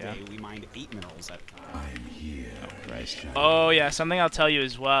my day, we mined 8 minerals at a time. I'm here. Oh, Christ. Oh, yeah, something I'll tell you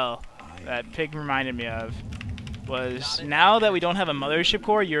as well that Pig reminded me of was now that we don't have a mothership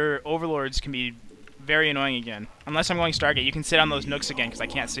core, your overlords can be very annoying again. Unless I'm going Stargate, you can sit on those nooks again because I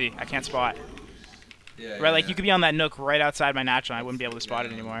can't see. I can't spot. Yeah, Right, like you could be on that nook right outside my natural and I wouldn't be able to spot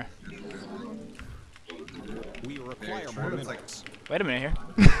it anymore. We require true, more it's like- minerals. Wait a minute here.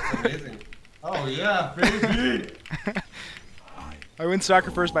 It's amazing. Oh yeah, baby! I went soccer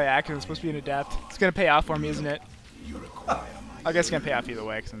first by accident. It's supposed to be an adept. It's going to pay off for me, isn't it? I guess it's going to pay off either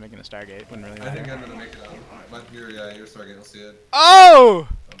way because I'm making a Stargate. Wouldn't really I think matter. I'm gonna make it out. But your Stargate will see it. Oh!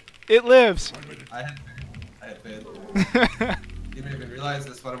 It lives! I had faith. You may even realize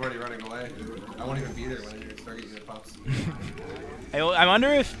this, but I'm already running away. I won't even be there when your Stargate unit pops. I wonder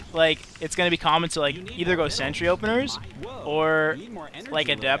if like it's gonna be common to like either go sentry openers or like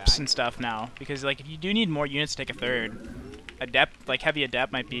adepts and stuff now because like if you do need more units to take a third, adept like heavy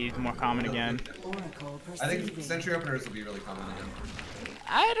adept might be more common again. Oracle I think perceiving. sentry openers will be really common again.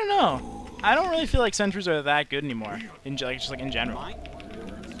 I don't know. I don't really feel like sentries are that good anymore in just like in general.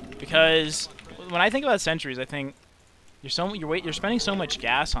 Because when I think about sentries, I think you're spending so much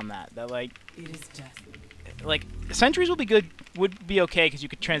gas on that like It is death. like sentries would be okay because you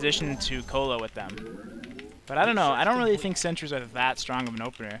could transition to Colo with them. But I don't know. I don't really think sentries are that strong of an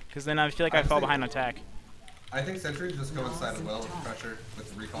opener because then I feel like I fall behind on attack. I think sentries just coincide well with pressure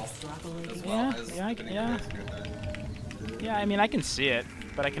with recall as Extrapolating. well as Yeah, depending yeah. on the execute that. Yeah, I mean I can see it,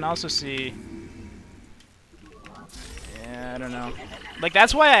 but I can also see. Yeah, I don't know. Like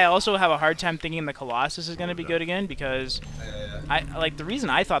that's why I also have a hard time thinking the Colossus is gonna be good again because the reason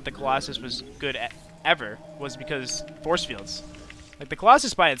I thought the Colossus was good ever was because force fields. Like the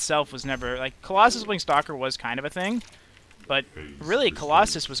Colossus by itself was never like Colossus playing Stalker was kind of a thing, but really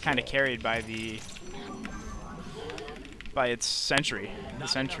Colossus was kind of carried by its Sentry, the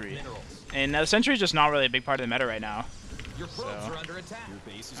Sentry, and the Sentry is just not really a big part of the meta right now. Your probes are under attack. Your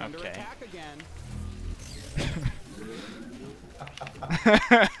base is under Okay. attack again.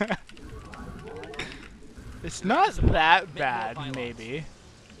 It's not that bad, maybe.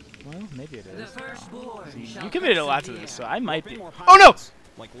 Well, maybe it The is. firstborn See, shall you committed a lot to persevere. this, so I might Bit be. more Oh no! pilots.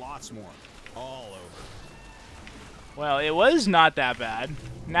 Like lots more. All over. Well, it was not that bad.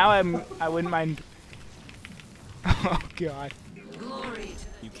 Now I wouldn't mind. Oh god. Glory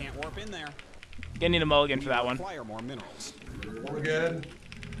to You can't warp in there. Gonna need a mulligan for that one. Require more minerals. We're good.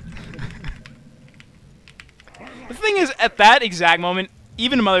 The thing is, at that exact moment,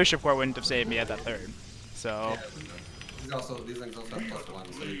 even a Mothership Core wouldn't have saved me at that third. So, These things also have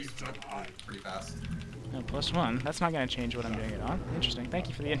 +1, so you just pretty fast. no, +1. That's not gonna change what I'm doing it on. Interesting. Thank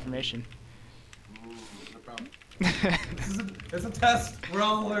you for the information. No problem. It's a test. We're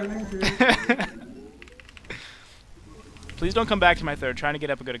all learning here. Please don't come back to my third. Trying to get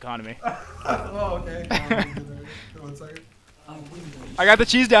up a good economy. Oh, okay. 1 second. a window. I got the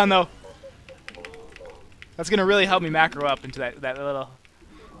cheese down though. That's gonna really help me macro up into that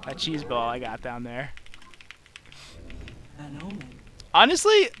cheese ball I got down there. An omen.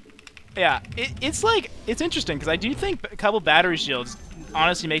 Honestly, yeah, it's interesting because I do think a couple battery shields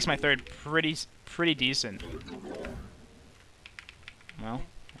honestly makes my third pretty decent. Well,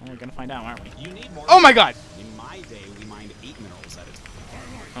 we're gonna find out, aren't we? You need more. Oh my god! In my day, we mined 8 minerals at a time.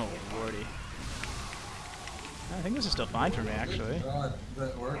 Oh lordy. I think this is still fine for me actually. God,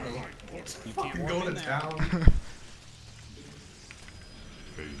 that worked. You can't warp Go in to there. town.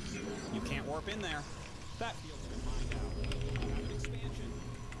 You can't warp in there. That field's been mined out. Expansion.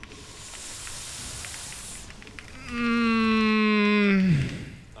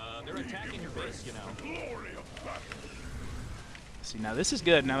 They're attacking your base, you know. See, now this is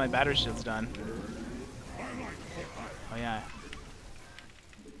good. Now my battery shield's done. Oh yeah.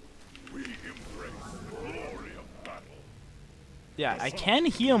 Yeah, I can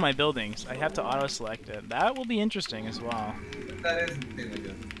heal my buildings. I have to auto-select it. That will be interesting as well. That is insanely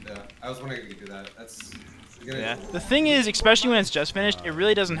good. Yeah, I was wondering if you could do that. That's. Yeah. The thing is, especially when it's just finished, it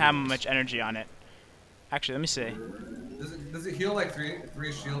really doesn't have much energy on it. Actually, let me see. Does it heal like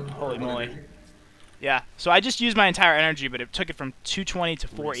three shield? Holy one moly. energy? Yeah, so I just used my entire energy, but it took it from 220 to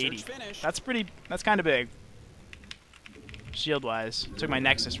 480. Research finished. That's kind of big. Shield-wise. Took my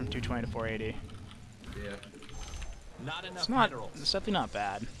Nexus from 220 to 480. Yeah. Not enough It's minerals. definitely not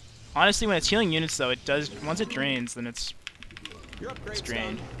bad. Honestly, when it's healing units, though, it does, once it drains, then it's Your upgrade's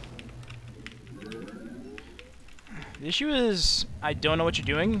drained. done. The issue is, I don't know what you're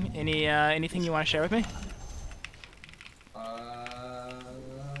doing. Anything you want to share with me?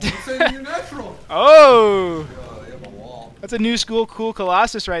 Let's say you're natural. Oh! Oh, they have a wall. That's a new school cool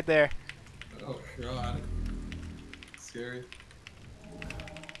Colossus right there. Oh god. Scary.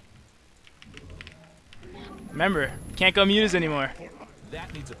 Remember, can't go mutas anymore.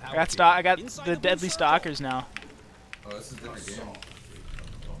 That needs a power. I got Inside the the deadly boost stalkers now. Oh, this is a different game.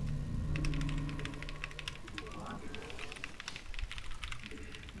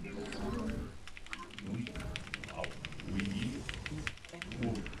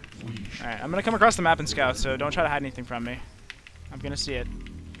 Alright, I'm gonna come across the map and scout, so don't try to hide anything from me. I'm gonna see it.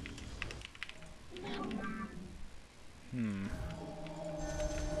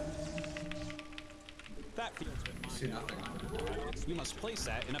 That field's been mined See nothing. out. You must place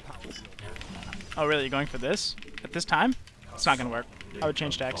that in a power shield. Oh really, you're going for this? At this time? It's not gonna work. I would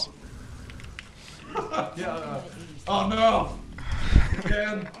change decks. Yeah. Oh no.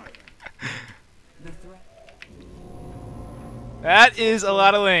 Again. The threat. That is a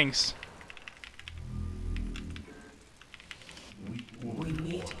lot of links. We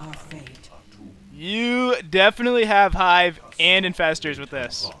meet our fate. You definitely have Hive and Infestors with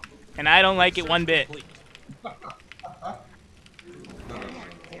this. And I don't like it one bit. Complete.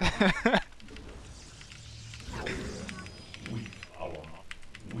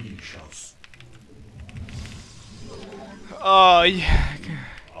 Oh yeah.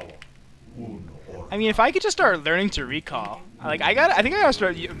 I mean, if I could just start learning to recall, like I think I gotta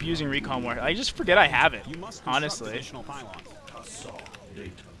start using recall more. I just forget I have it. You must construct Honestly, additional pylons.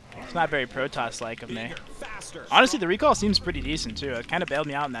 it's not very Protoss-like of me. Bigger, faster. Honestly, the recall seems pretty decent too. It kind of bailed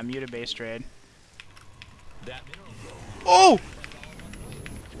me out in that muted base trade. That mineral Oh!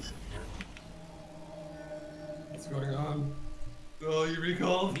 What's going on? Oh, you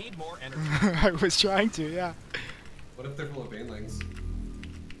recalled? need more energy. I was trying to, yeah. What if they're full of banelings?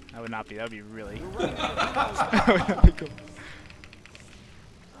 That would not be. That would be really. We're running out of minerals. That would not be cool.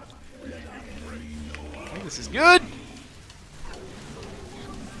 I think this is good.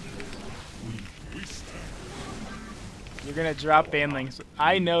 You're gonna drop banlings.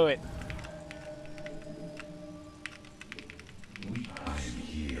 I know it.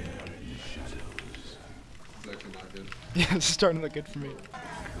 It's actually not good. Yeah, it's starting to look good for me.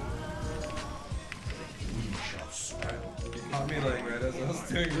 You caught me like right as I was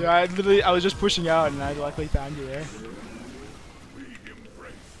doing it. Yeah, I was just pushing out, and I luckily found you there.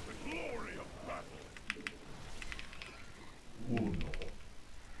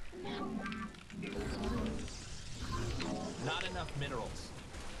 Not enough minerals.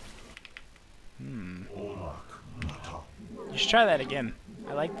 You should try that again.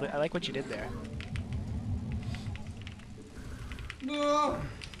 I like what you did there. No!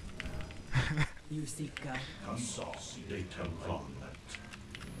 You seek guidance.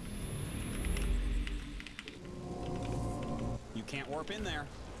 You can't warp in there.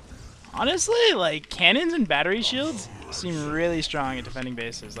 Honestly, like cannons and battery shields seem really strong at defending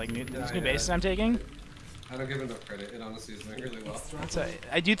bases. Like these new yeah. bases I'm taking. I don't give it enough credit. It honestly is doing really well.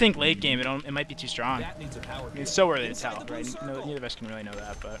 I do think late game it might be too strong. That needs a power. I mean, it's so early to tell, right? Neither of us can really know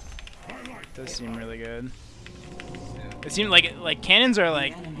that, but it does seem really good. It seems like cannons are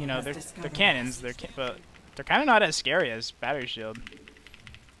like, you know, they're cannons, but they're kind of not as scary as battery shield.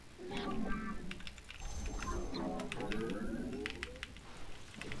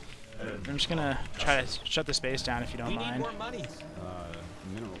 I'm just gonna try to shut the space down if you don't We need mind. more money.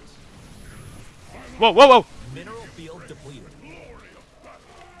 Minerals. Whoa, whoa, whoa! Mineral field depleted.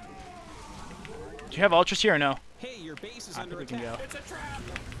 Do you have ultras here or no? Hey, your base is I under think we can attack. go. It's a trap.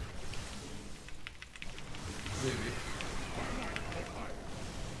 Maybe.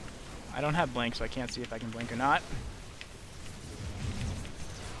 I don't have blink, so I can't see if I can blink or not.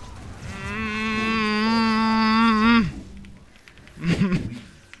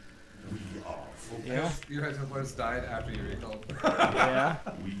 Yeah. Your headphones died after you recalled. Yeah.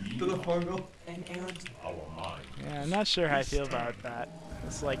 To the fungal. An errant Yeah, I'm not sure how I feel about that.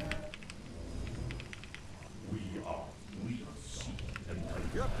 It's like,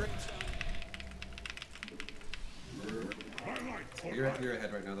 You're upgraded. You're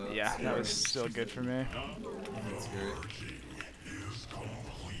ahead right now though. yeah, that was still good for me. That's scary.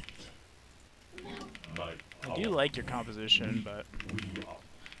 I do like your composition, but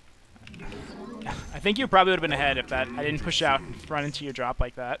I think you probably would have been ahead if I didn't push out and run into your drop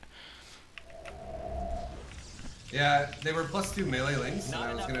like that. Yeah, they were +2 melee links, and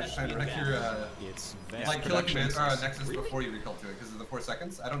I was gonna try and wreck your It's like kill Nexus before you recall to it because of the 4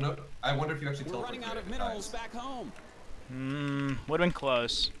 seconds. I don't know. I wonder if you actually We're teleported running out of it. minerals back home. Would have been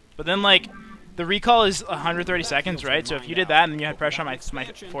close. But then, like, the recall is 130 seconds, right? So if you did that and then you had pressure on my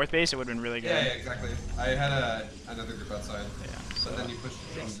fourth base, it would have been really good. Yeah, exactly. I had another group outside. Yeah. But then you pushed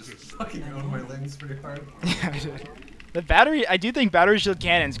and just fucking owned my links pretty hard. Yeah, I did. The battery, I do think battery shield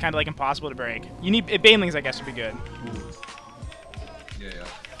cannon's kind of like impossible to break. You need banelings, I guess, would be good. Yeah, yeah.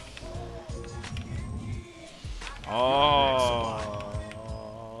 Oh.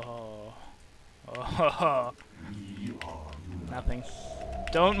 Oh. Nothing.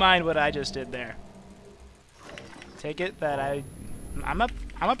 Don't mind what I just did there. Take it that I'm up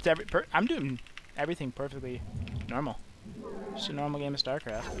to I'm doing everything perfectly normal. Just a normal game of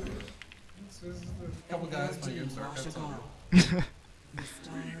StarCraft. A couple guys playing in StarCraft. The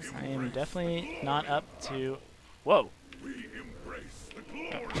stars I am definitely not up to. Whoa.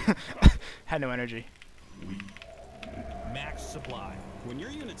 Had no energy. Max supply. When your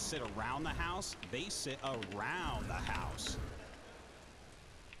units sit around the house, they sit around the house.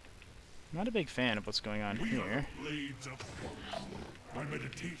 Not a big fan of what's going on here.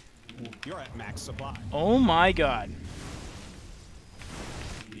 You're at max supply. Oh my god.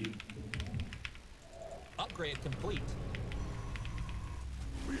 Upgrade complete.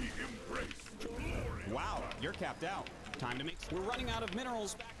 Wow, you're capped out. Time to make. We're running out of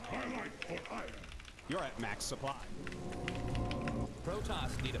minerals back home. You're at max supply.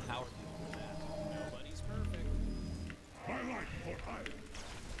 Protoss need a power. Nobody's perfect.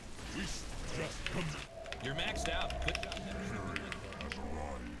 You're maxed out. Good job.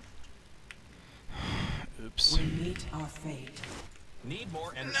 Oops. We meet our fate. Need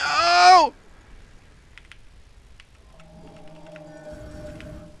more and No!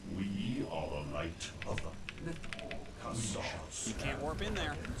 We are the light of the Cassars. You can't warp in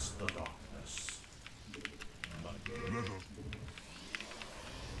there. Against the darkness.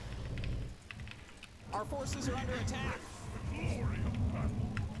 Our forces are under attack.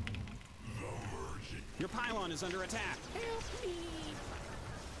 Your pylon is under attack. Help me.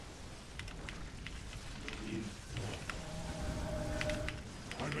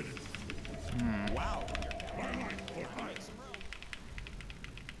 Wow.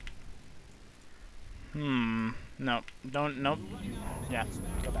 No. Don't. Nope. Yeah.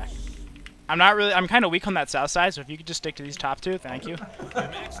 Go back. I'm not really. I'm kind of weak on that south side, so if you could just stick to these top two, thank you. you're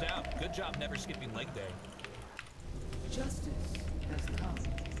maxed out. Good job never skipping leg day. Justice has come.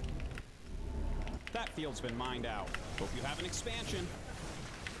 That field's been mined out. Hope you have an expansion.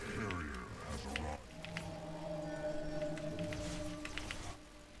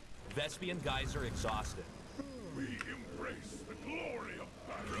 Vespian guys are exhausted. We embrace the glory of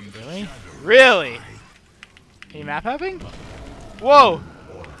battle. Really? Really? Are you map hopping? Whoa!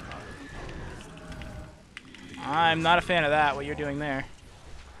 I'm not a fan of that. What you're doing there?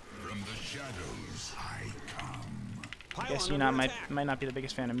 From the shadows I come. I guess Pylon you not under might attack. not be the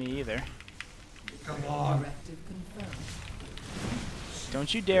biggest fan of me either. Come on. Directive confirmed.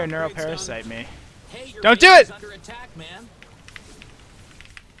 Don't you dare Upgrades neuroparasite me. Hey, your Don't base do it! is under attack, man.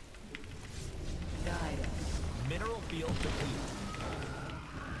 Guide us. Mineral field depleted.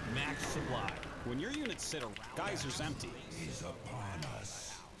 Max supply. When your units sit around, Geyser's empty. Is upon us.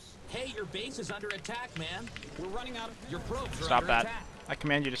 Hey, your base is under attack, man. We're running out of Your probes are Stop under that. attack. I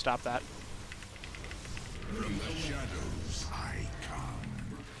command you to stop that. From the shadows I come.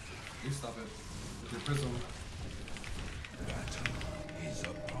 You stop it. With your prism. Battle is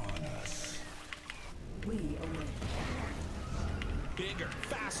upon us. We await. Bigger,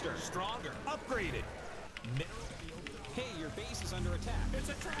 faster, stronger, upgraded. Mineral field. Hey, your base is under attack. It's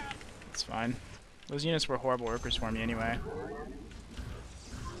a trap. It's fine. Those units were horrible workers for me anyway.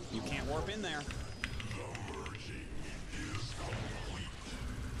 You can't warp in there.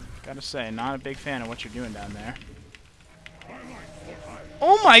 Gotta say, not a big fan of what you're doing down there.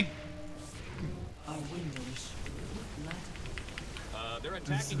 Oh my! Our window is They're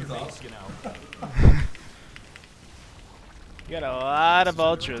attacking your base, you know. You got a lot of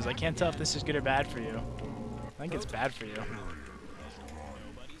ultras. I can't tell if this is good or bad for you. I think it's bad for you.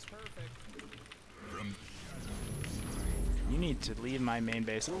 Nobody's perfect. You need to leave my main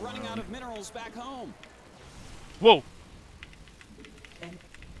base We're running out alone. of minerals back home. Whoa!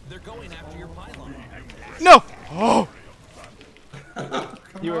 They're going after your pylon. No! Oh!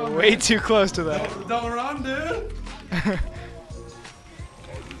 You were way too close to that. Don't run, dude!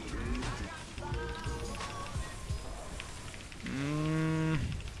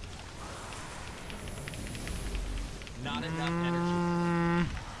 Not enough energy.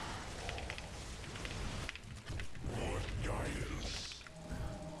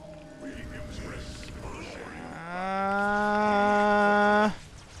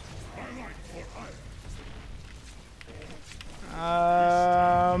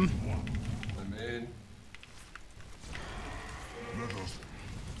 I'm in.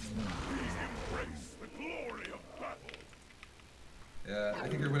 Yeah, I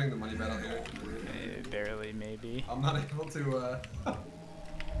think you're winning the money battle here. Barely, maybe. I'm not able to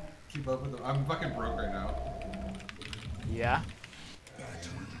keep up with them. I'm fucking broke right now. Yeah.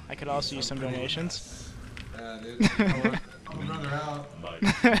 I could also use some donations. Yeah, dude. I'm running out.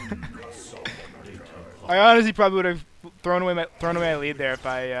 I honestly probably would have thrown away my lead there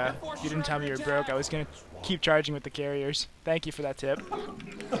if you didn't tell me you were broke. I was gonna keep charging with the carriers. Thank you for that tip.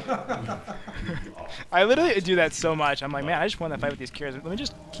 I literally do that so much. I'm like, man, I just won that fight with these carriers. Let me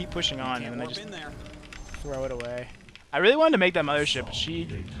just keep pushing on, and then I Warp just in there. throw it away. I really wanted to make that mothership, but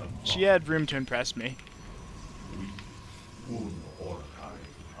she had room to impress me.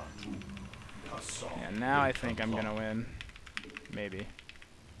 And now I think I'm gonna win. Maybe.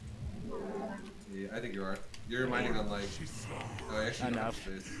 Yeah, I think you are. You're mining on like. Oh, actually, you don't have Enough.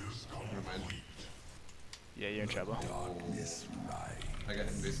 space. Never mind. Yeah, you're in trouble. I got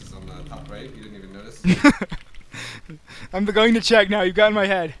hidden bases on the top right. You didn't even notice. I'm going to check now. You've got in my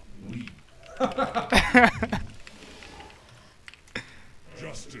head.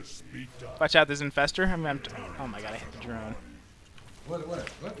 Justice be done. Watch out, there's infester. Oh my god, I hit the drone.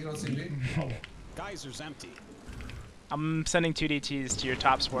 What? You don't see me? Geyser's empty. I'm sending 2 DTs to your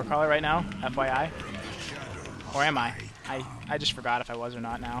top spore caller right now, FYI. Or am I? I just forgot if I was or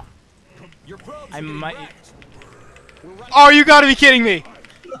not now. Your probes I are getting might- wrecked. Oh, you gotta be kidding me!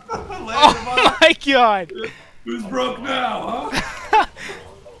 Landed Oh my god! Who's broke now, huh?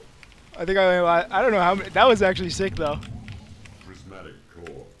 I think I only I don't know how many. That was actually sick though. Prismatic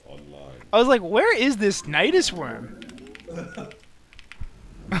core online. I was like, where is this Nidus worm?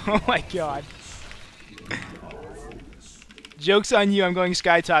 Oh my god. Joke's on you, I'm going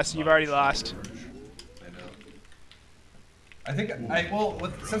Sky Toss, you've already lost. I know. I think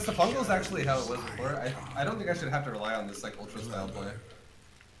since the fungal is actually how it was before, I don't think I should have to rely on this like ultra style play.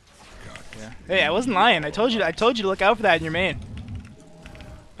 Yeah. Hey, I wasn't lying. I told you to look out for that in your main.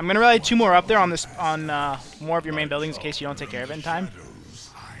 I'm gonna rally 2 more up there on more of your main buildings in case you don't take care of it in time.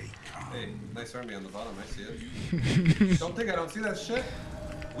 Hey, nice army on the bottom, I see it. Don't think I don't see that shit.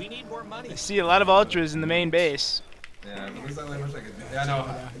 We need more money. I see a lot of ultras in the main base. Yeah, but there's not really much I can do. Yeah, I know.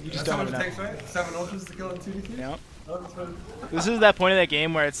 you just That's how don't much it know. takes, right? 7 ultras to kill in 2d2? Yep. Oh, that's fine. This is that point of that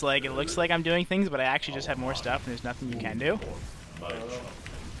game where it's like it looks like I'm doing things, but I actually just have more stuff and there's nothing you can do.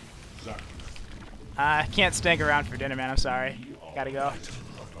 I can't stank around for dinner, man. I'm sorry. Gotta go.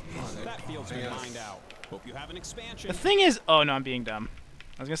 That field's been mined out. Hope you have an expansion. The thing is, oh no, I'm being dumb.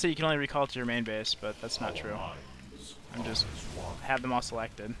 I was gonna say you can only recall to your main base, but that's not true. I'm just have them all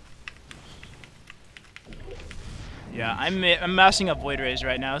selected. Yeah, I'm mousing up Void Rays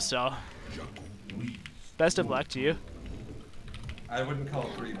right now, so best of luck to you. I wouldn't call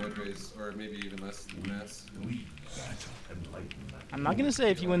 3 wood rays, or maybe even less than mass. I'm not gonna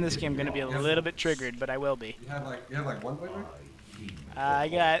say if you win this game, I'm gonna be a little bit triggered, but I will be. You have like 1 void ray? I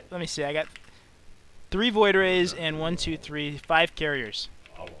got, let me see, I got 3 Void Rays and 1, 2, 3, 5 carriers.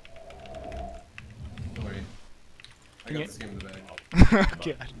 Don't worry. I Yeah. got this game in the bag.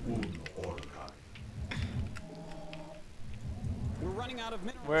 God. We're running out of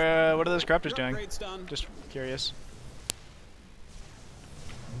minerals. What are those corruptors doing? Upgrade's done. Just curious.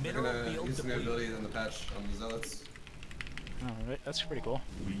 They're Mineral gonna field use some new depleted. abilities in the patch on the zealots. Alright, that's pretty cool.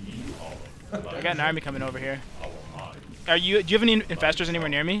 I got an army coming over here. Do you have any infestors anywhere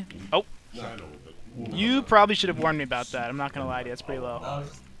near me? Oh, No. you probably should have warned me about that. I'm not gonna lie to you, that's pretty low. That was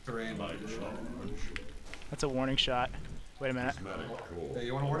just terrain. That's a warning shot. Wait a minute. Hey,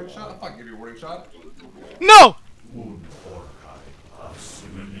 you want a warning shot? I'll fucking give you a warning shot. No!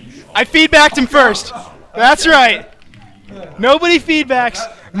 I feedbacked him first. That's right. Nobody feedbacks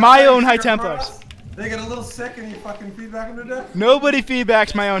my own High Templars. They get a little sick and you fucking feedback them to death? Nobody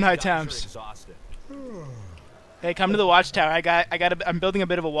feedbacks my own High Temps. Exhausted. Hey, come to the watchtower. I'm building a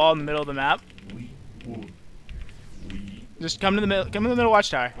bit of a wall in the middle of the map. Just come to the middle. Come to the middle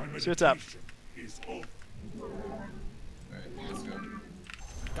watchtower. See what's up. Alright, let's go.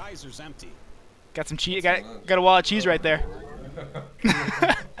 Geyser's empty. Got some cheese. Got a wall of cheese right there.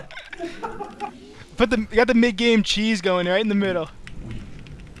 Got the mid-game cheese going right in the middle.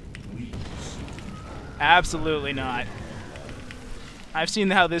 Absolutely not. I've seen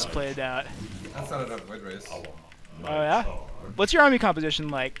how this played out. That's not enough void rays. Oh yeah? What's your army composition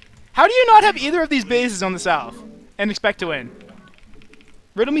like? How do you not have either of these bases on the south and expect to win?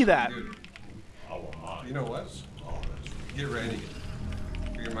 Riddle me that. Dude. You know what? Get ready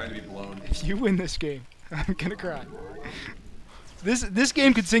for your mind to be blown. If you win this game, I'm gonna cry. This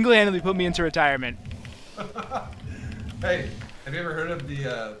game could single-handedly put me into retirement. Hey, have you ever heard of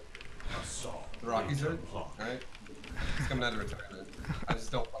the Rocky Zerd? Alright? It's coming out of retirement. I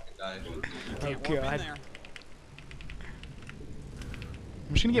just don't fucking die. Oh Can't warp in god. there.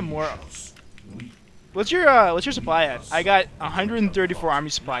 I'm just gonna get more. What's your supply at? I got 134 army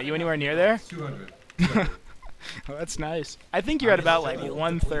supply. You anywhere near there? 200. Oh, that's nice. I think you're at about like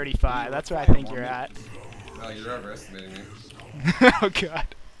 135. That's where I think you're at. Oh, you're overestimating me. Oh god.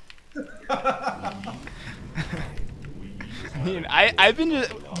 I mean, I've been.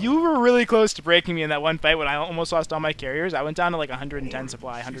 You were really close to breaking me in that one fight when I almost lost all my carriers. I went down to like 110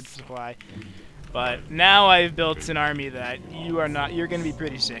 supply, 100 supply. But now I've built an army that you are not. You're gonna be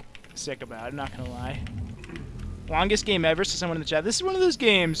pretty sick about. I'm not gonna lie. Longest game ever. So someone in the chat. This is one of those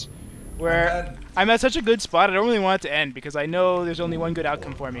games where I'm at such a good spot. I don't really want it to end because I know there's only one good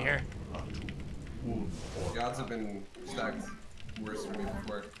outcome for me here. The odds have been stacked worse for me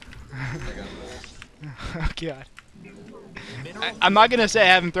before. I got this. Oh god. I'm not gonna say I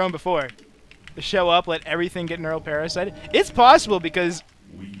haven't thrown before. Show up, let everything get neural parasite. It's possible because,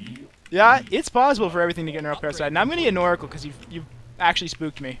 yeah, it's possible for everything to get neural parasite. And I'm gonna get an oracle because you've actually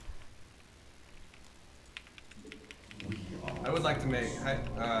spooked me. I would like to make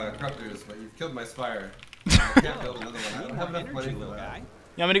corruptors, but you've killed my spire. I can't build another one. I don't have enough money Energy, for little that. guy.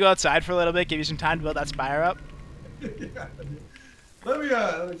 You want me to go outside for a little bit, give you some time to build that spire up? Yeah. Let me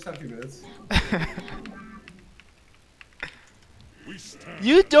just have 2 minutes.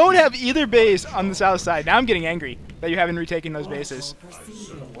 You don't have either base on the south side. Now I'm getting angry that you haven't retaken those bases. I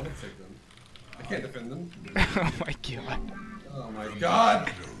don't want to take them. I can't defend them. Oh my god. Oh my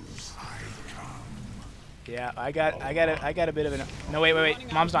god. Yeah, I got a bit of an. No,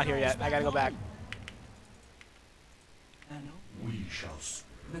 wait. Mom's not here yet. I gotta go back.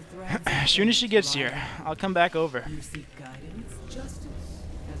 The threads As soon as she gets here, I'll come back over. you seek guidance, justice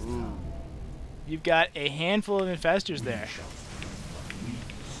has come. You've got a handful of infestors there.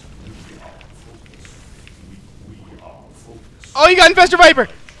 Oh, you got Infestor Viper!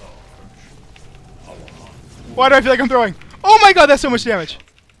 Why do I feel like I'm throwing? Oh my god, that's so much damage.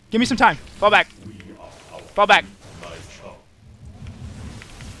 Give me some time. Fall back. Fall back.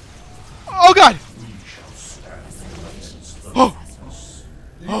 Oh god! Oh!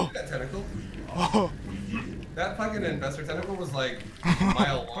 Did you see that tentacle? Oh! That fucking investor tentacle was like a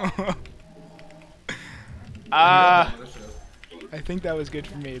mile long. I think that was good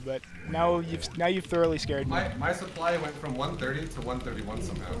for me, but now you've thoroughly scared me. My supply went from 130 to 131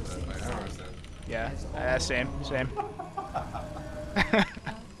 somehow. But, like, I don't understand. Yeah, same.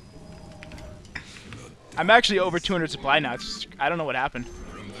 I'm actually over 200 supply now. I don't know what happened.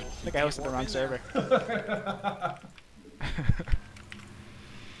 I think I hosted the wrong server.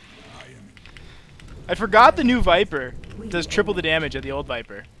 I forgot the new Viper does triple the damage of the old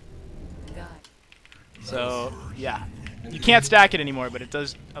Viper. So, yeah. You can't stack it anymore, but it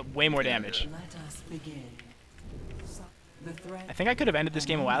does way more damage. Let us begin. The thread I think I could have ended this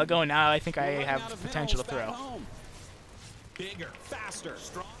game a while ago, and now I think I have potential to throw. Bigger, faster,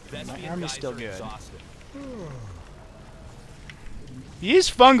 stronger. My army's still good. These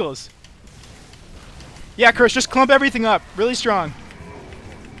fungals! Yeah, Chris, just clump everything up. Really strong.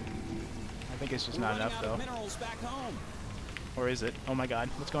 I think it's just not enough, though. Minerals back home. Or is it? Oh my god,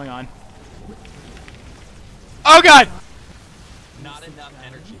 what's going on? Oh god! Not enough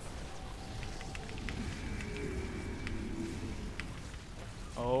energy.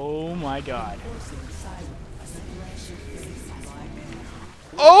 Oh my god.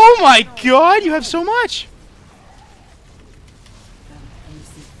 Oh my god, you have so much!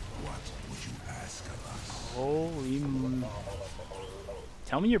 Holy m-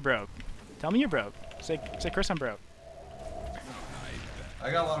 Tell me you're broke. Tell me you're broke. Say Chris, I'm broke.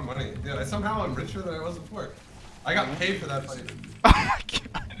 I got a lot of money. Dude, somehow I'm richer than I was before. I got paid for that fight.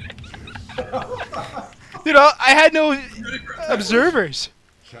 Oh my god. Dude, I had no observers.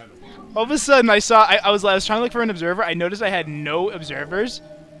 All of a sudden, I was trying to look for an observer. I noticed I had no observers,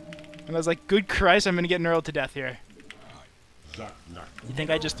 and I was like, "Good Christ, I'm gonna get knurled to death here." You think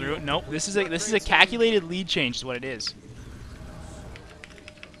I just threw it? Nope. This is a calculated lead change, is what it is.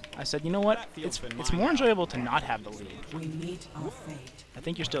 I said, you know what? It's more enjoyable to not have the lead. we meet our fate. I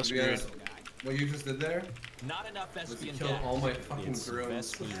think you're still To be screwed. honest, what you just did there Not enough was to Vespian kill gas. all my fucking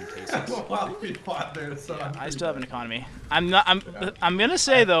drones. cases. While we fought there, so I still have an economy. I'm gonna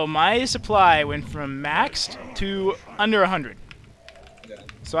say though, my supply went from maxed to under 100. Yeah.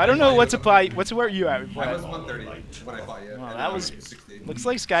 So I don't know what supply. Where are you at? I was 130 when I fought you. Well, and that now was- I'm 60. Looks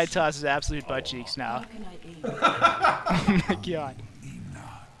like Sky Toss is absolute butt cheeks now. How can I aid? Oh my god.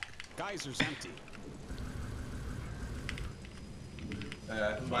 Geyser's empty.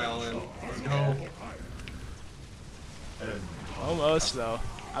 Yeah, my all in. Let's go. Almost though.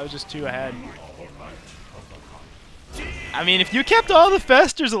 I was just 2 ahead. I mean, if you kept all the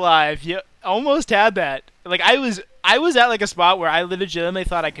festers alive, you almost had that. Like I was at like a spot where I legitimately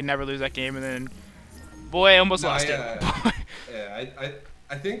thought I could never lose that game, and then, boy, I almost lost it. Yeah,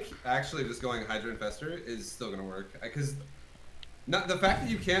 I think actually just going Hydra Infestor is still gonna work because the fact that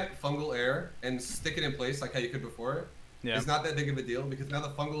you can't fungal air and stick it in place like how you could before Yeah. is not that big of a deal because now the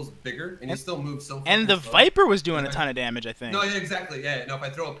fungal's bigger and you still move so. And the fucking slow. Viper was doing a ton of damage, I think. No, yeah, exactly. Yeah, no. If I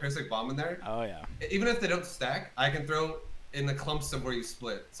throw a parasitic bomb in there, Oh yeah. even if they don't stack, I can throw in the clumps of where you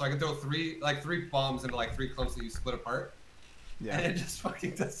split. So I can throw three bombs into like 3 clumps that you split apart. Yeah. And it just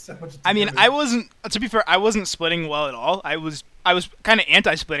fucking does so much. I mean, damage. I wasn't. To be fair, I wasn't splitting well at all. I was kind of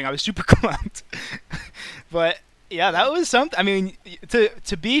anti-splitting. I was super clumped. But yeah, that was something. I mean,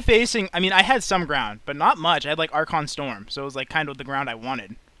 to be facing. I mean, I had some ground, but not much. I had like Archon Storm, so it was like kind of the ground I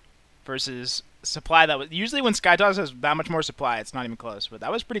wanted. Versus supply that was usually when Skytoss has that much more supply, it's not even close. But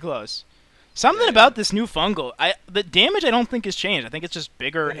that was pretty close. Something about this new fungal. The damage I don't think has changed. I think it's just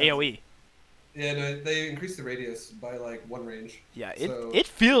bigger Yeah. AOE. Yeah, no, they increased the radius by like 1 range. Yeah, So- it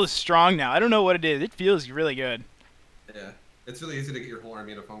feels strong now. I don't know what it is. It feels really good. Yeah, it's really easy to get your whole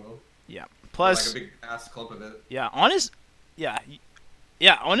army into fungal. Yeah. Or, Plus, like a big ass clump of it. yeah, honestly,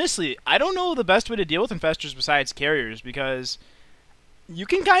 I don't know the best way to deal with infestors besides carriers because You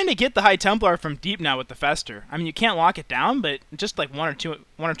can kind of get the High Templar from deep now with the Fester. I mean, you can't lock it down, but just like one or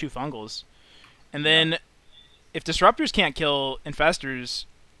two fungals. And then, if Disruptors can't kill Infestors,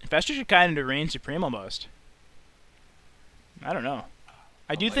 Infestors are kind of range Supreme almost. I don't know.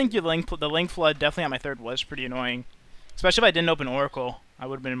 I do think the Link Flood definitely on my third was pretty annoying. Especially if I didn't open Oracle. I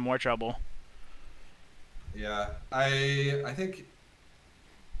would have been in more trouble. Yeah, I think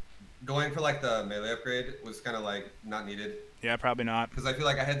going for like the melee upgrade was kind of like not needed. Yeah, probably not. Because I feel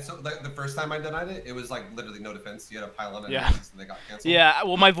like I had like, the first time I denied it, it was like literally no defense. You had a pile on it Yeah. and they got canceled. Yeah,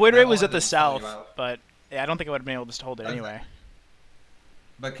 well, my Void Ray was all at it the did is slow you south, out. but yeah, I don't think I would have been able to hold it Okay. anyway.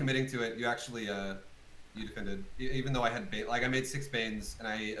 But committing to it, you actually you defended. Even though I had like I made 6 Banes and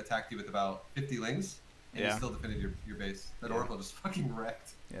I attacked you with about 50 Lings, and Yeah. you still defended your base. That Yeah. Oracle just fucking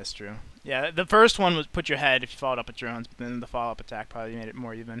wrecked. Yeah, that's true. Yeah, the first one was put your head if you followed up with drones, but then the follow-up attack probably made it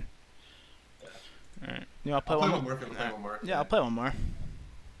more even. Alright. You want to play, I'll play one one more if you want to play Alright. one more. Yeah, I'll play one more.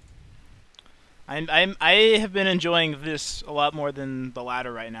 I have been enjoying this a lot more than the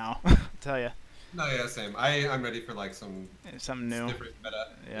ladder right now. I'll tell you. No, yeah, same. I'm ready for like some Something new. different meta.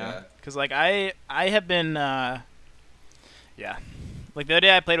 Yeah, because like I have been yeah, like the other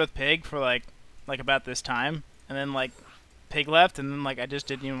day I played with Pig for like about this time, and then like Pig left, and then like I just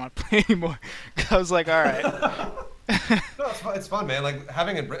didn't even want to play anymore. I was like, all right. No, it's fun, man. Like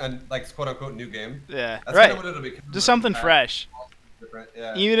having a like quote unquote new game. Yeah, That's right. kind of what it'll be. Just something fresh, Different.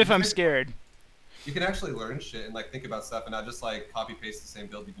 Yeah. even if You I'm can- scared. You can actually learn shit and like think about stuff and not just like copy paste the same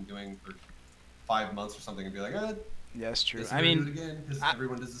build you've been doing for 5 months or something and be like, Yeah, that's true. guess I I'm gonna mean, do it again because I-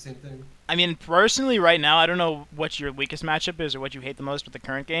 everyone does the same thing. I mean, personally, right now, I don't know what your weakest matchup is or what you hate the most with the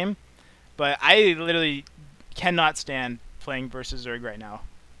current game, but I literally cannot stand playing versus Zerg right now.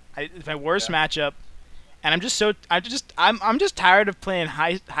 It's my worst Yeah. matchup, and I'm just tired of playing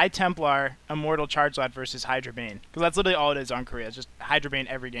High Templar Immortal Charge Lad versus Hydra Bane, because that's literally all it is on Korea. It's just Hydra Bane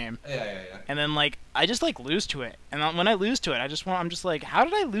every game, Yeah. and then like I just like lose to it, and when I lose to it, I'm just like, how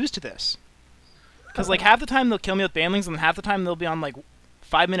did I lose to this? Because like half the time they'll kill me with Banelings, and half the time they'll be on like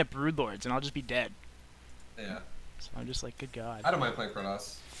 5-minute Broodlords, and I'll just be dead. Yeah. So I'm just like, good God. I don't mind playing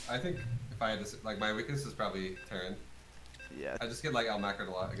Protoss. I think if I had to, like, my weakness is probably Terran. Yeah. I just get like outmackered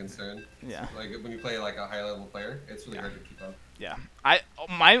a lot against Terran. Yeah. Like when you play like a high level player, it's really hard to keep up. Yeah.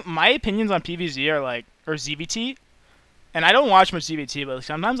 My opinions on PvZ are like, or ZVT, and I don't watch much ZVT, but like,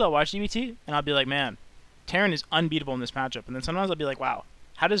 sometimes I'll watch ZVT and I'll be like, man, Terran is unbeatable in this matchup, and then sometimes I'll be like, wow,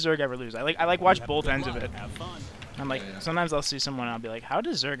 how does Zerg ever lose? I like watch both ends of it. Have fun. I'm like, Yeah. sometimes I'll see someone and I'll be like, how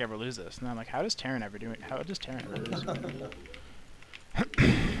does Zerg ever lose this? And I'm like, how does Terran ever do it? How does Terran ever lose?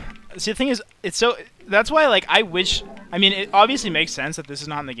 See, the thing is, it's so, that's why, like, I wish, I mean, it obviously makes sense that this is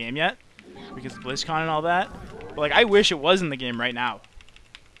not in the game yet, because of BlizzCon and all that, but, like, I wish it was in the game right now,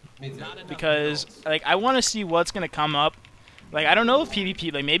 Me too. because, like, I want to see what's going to come up. Like, I don't know if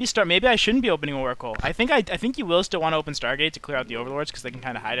PvP, like, maybe I shouldn't be opening Oracle. I think you will still want to open Stargate to clear out the Overlords, because they can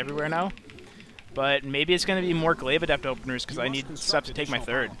kind of hide everywhere now, but maybe it's going to be more Glaive Adept openers, because I need stuff to take my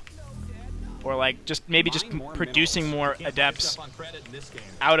third. Or like just producing more adepts Stuff on credit in this game.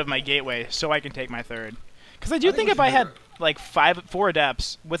 out of my gateway so I can take my third. Because I do I think think we if I should had do like 4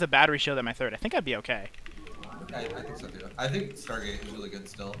 adepts with a battery shield at my third, I think I'd be okay. I think so too. I think Stargate is really good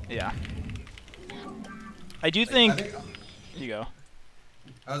still. Yeah. I do Like, think. I think You go.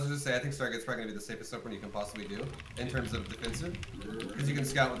 I was gonna say I think Stargate's probably gonna be the safest opener you can possibly do in terms of defensive, because you can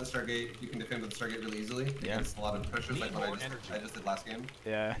scout with the Stargate, you can defend with the Stargate really easily Yeah. against a lot of pushers like what more I just did last game.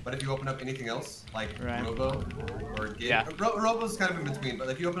 Yeah. But if you open up anything else like Right. Robo or Gate, Yeah. Robo's kind of in between. But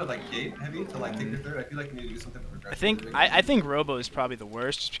if you open up like Gate heavy to like take your third, I feel like you need to do something I aggressive. think I think Robo is probably the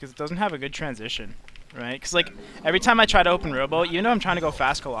worst just because it doesn't have a good transition, right? Because like every time I try to open Robo, even though I'm trying to go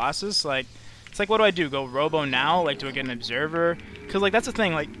fast Colossus, like it's like, what do? Go Robo now? Like, do I get an Observer? Because like that's the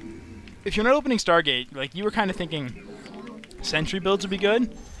thing. Like, if you're not opening Stargate, like you were kind of thinking Sentry builds would be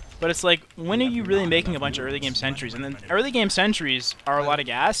good, but it's like, when are you really making a bunch of early game Sentries? And then early game Sentries are a lot of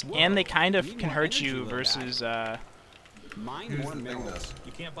gas, and they kind of can hurt you versus. Mine Here's more the thing though. minerals.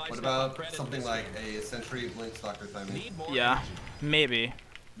 You can't buy What stuff on about credit in something this like game. a Sentry Blink Stalker timing? Need more Yeah, energy. maybe.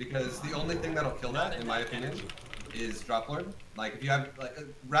 Because the only thing that'll kill that, in my opinion, is Drop Lord. Like if you have like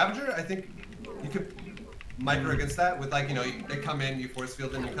Ravager, I think you could micro against that with like, you know, they come in, you force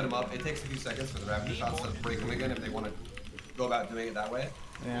field them, you cut them up. It takes a few seconds for the Ravager shots to break them again if they want to go about doing it that way.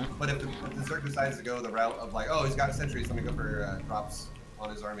 Yeah. But if the Zerg decides to go the route of like, oh, he's got sentries, let me go for drops on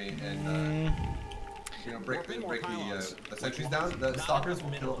his army and you know, break the sentries down, the stalkers will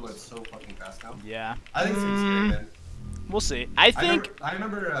kill them so fucking fast now. Yeah. I think it's pretty scary, man. We'll see. I think. I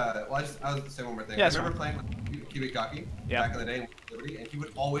remember well, I was gonna say one more thing. Yeah, I that's remember playing with Kiwikaki Yeah. back in the day in Liberty, and he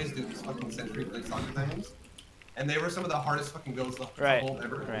would always do these fucking Sentry Blink Stalker timings. and they were some of the hardest fucking builds to Right. hold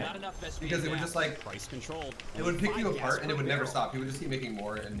ever. Right. Not enough SB Because it would gas. just like Price controlled. it would pick you Only 5 apart gas and it per would never barrel. stop. He would just keep making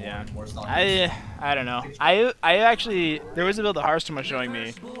more and more Yeah. and more stock. I don't know. I actually there was a build that Hearthstone was showing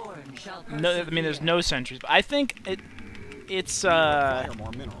me. Firstborn shall No, I mean there's persevere. no sentries, but I think it's Require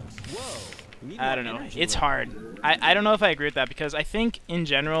more minerals. Whoa. we need I more don't know. energy It's levels. hard. I don't know if I agree with that because I think in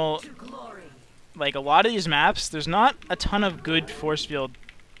general, To glory. like a lot of these maps, there's not a ton of good force field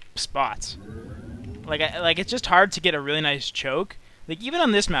spots. Like it's just hard to get a really nice choke. Like even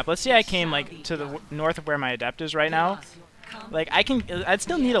on this map, let's say I came like to the north of where my adept is right now. Like I'd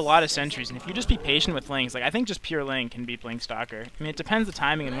still need a lot of sentries, and if you just be patient with lings, like I think just pure ling can beat Bling Stalker. I mean it depends the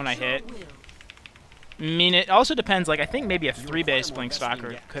timing and when I hit. I mean it also depends. Like I think maybe a 3-base Bling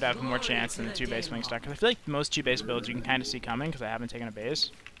Stalker could have more chance than a 2-base Bling Stalker. I feel like most 2-base builds you can kind of see coming because I haven't taken a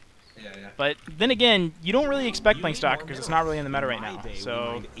base. Yeah. But then again, you don't really expect Bling Stalker because it's not really in the meta right My now. day, we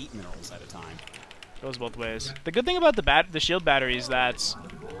So mined 8 minerals at a time. it goes both ways. The good thing about the shield battery is that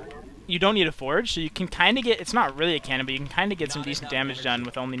you don't need a forge, so you can kind of get, it's not really a cannon, but you can kind of get some decent damage done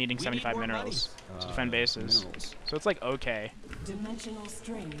with only needing 75 minerals to defend bases. Minerals. So it's like okay. Dimensional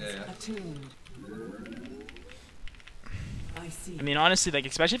strings Yeah. attuned. I see. I mean honestly, like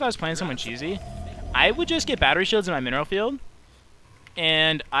especially if I was playing someone cheesy, I would just get battery shields in my mineral field,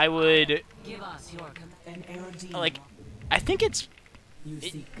 and I would Give us your an Aerodeme. like, I think it seek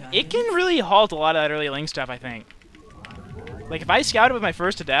can guidance? really halt a lot of that early ling stuff. I think. Like if I scouted with my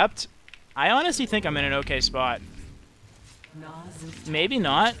first adept, I honestly think I'm in an okay spot. Nas Maybe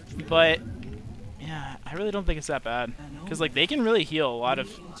not, but yeah, I really don't think it's that bad. Because like they can really heal a lot of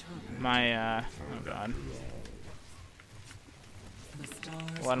my oh god, the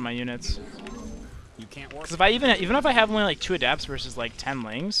stars a lot of my units. You can't work. Because if I even if I have only like 2 adepts versus like 10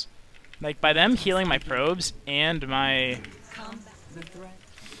 lings, like by them healing my probes and my combat the threat.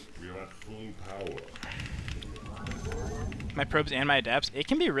 We are at full power. probes and my adepts, it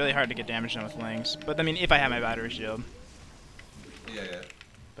can be really hard to get damage done with lings. But I mean, if I have my battery shield. Yeah.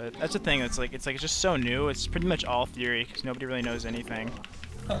 But that's the thing. It's just so new. It's pretty much all theory because nobody really knows anything.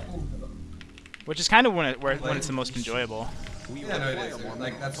 Which is kind of when it's the most enjoyable. We Yeah, no, it require is. more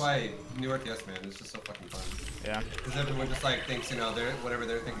Like that's minerals. why New RTS, man, is just so fucking fun. Yeah. Because everyone just like thinks, you know, whatever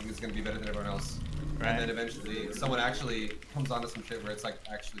they're thinking is gonna be better than everyone else. Right. And then eventually someone actually comes onto some shit where it's like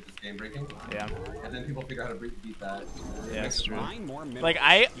actually just game breaking. Yeah. And then people figure out how to beat that. Yeah, it's true. Mine more minerals. Like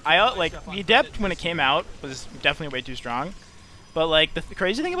like the adept when it came out was definitely way too strong. But like the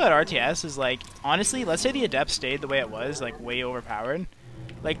crazy thing about RTS is like honestly, let's say the adept stayed the way it was, like way overpowered.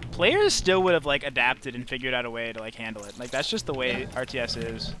 Like players still would have like adapted and figured out a way to like handle it. Like that's just the way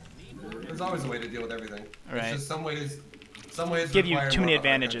RTS is. There's always a way to deal with everything. Right. It's just some ways Give you require too many more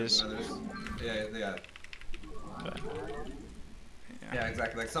upfront effort advantages. than others. Yeah. But, Yeah,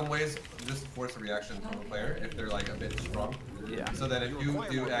 exactly. Like some ways just force a reaction from a player if they're like a bit strong. yeah. So then if you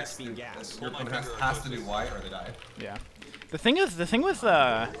do X, your opponent has to do Y or they die. Yeah. The thing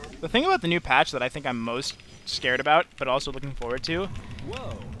about the new patch that I think I'm most scared about, but also looking forward to,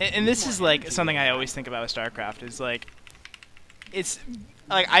 Whoa. and this is like something I always think about with StarCraft, is like, it's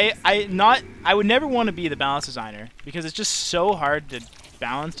like I would never want to be the balance designer because it's just so hard to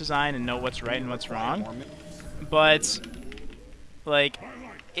balance design and know what's right and what's wrong. But like,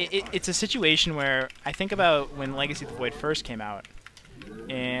 it's a situation where I think about when Legacy of the Void first came out,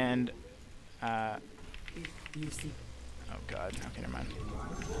 and You seek oh god, okay, never mind.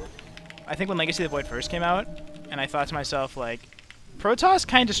 I think when Legacy of the Void first came out, and I thought to myself, like, Protoss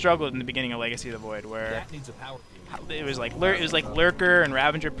kind of struggled in the beginning of Legacy of the Void, where That needs a power. it was like Lurker and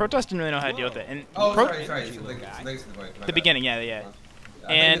Ravager. Protoss didn't really know how to deal with it, and Oh, sorry. So, like, Legacy of the Void. My the bad. beginning, yeah.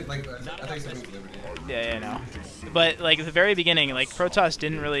 I And- think it's like I think it's Wings of Liberty. Yeah, no. But like at the very beginning, like Protoss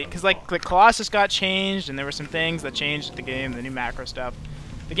didn't really, because like the Colossus got changed, and there were some things that changed the game, the new macro stuff.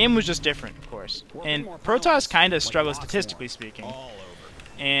 The game was just different, of course. And Protoss kind of struggled statistically speaking. All over.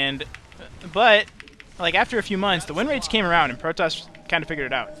 And but like after a few months, the win rates came around, and Protoss kind of figured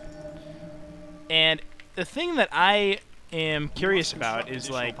it out. And the thing that I am curious about is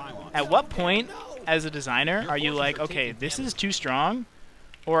like, at what point as a designer are you like, okay, this is too strong?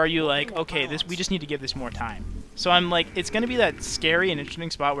 Or are you like, okay, we just need to give this more time? So I'm like, it's going to be that scary and interesting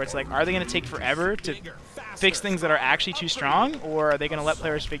spot where it's like, are they going to take forever to fix things that are actually too strong, or are they going to let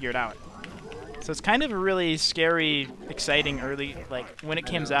players figure it out? So it's kind of a really scary, exciting early, like, when it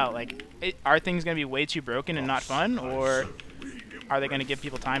comes out, like, are things going to be way too broken and not fun, or are they going to give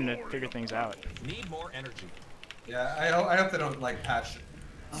people time to figure things out? Need more energy. Yeah, I hope they don't like patch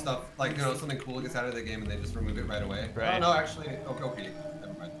stuff like, you know, something cool gets out of the game and they just remove it right away. Right. Oh no, actually, okay,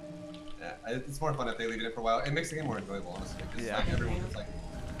 never mind. Yeah, it's more fun if they leave it in for a while. It makes the game more enjoyable, honestly. Because Yeah. like everyone has like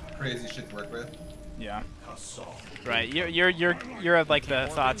crazy shit to work with. Yeah. Right. You're of like the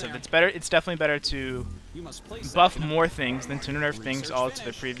thoughts of it's better. It's definitely better to You must place buff more things than to nerf things all to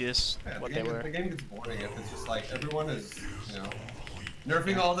the previous Yeah, what the they were. game gets boring if it's just like everyone is, you know,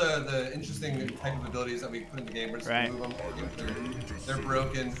 nerfing all the interesting type of abilities that we put in the game. We're just Right. remove them. They're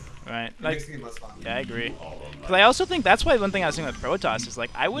broken. Right. It Like makes the game less fun. yeah, I agree. Because I also think that's why one thing I was saying with Protoss is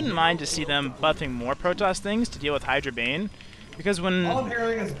like I wouldn't mind to see them buffing more Protoss things to deal with Hydra Bane, because when All I'm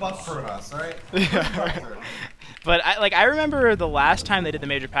hearing is buff for us, alright? but I remember the last time they did the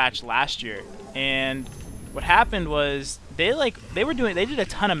major patch last year, and what happened was they did a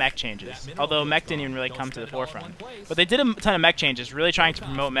ton of mech changes. Although mech didn't even really come to the forefront, but they did a ton of mech changes, really trying to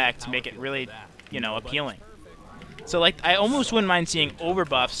promote mech to make it really, you know, appealing. So like I almost wouldn't mind seeing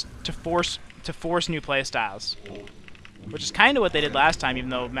overbuffs to force new play styles, which is kind of what they did last time, even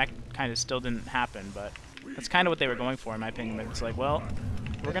though mech kind of still didn't happen. But that's kind of what they were going for, in my opinion. But it's like, well,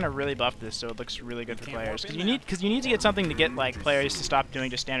 we're gonna really buff this so it looks really good for players, because you need to get something to get like players to stop doing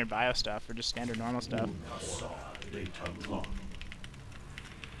just standard bio stuff or just standard normal stuff.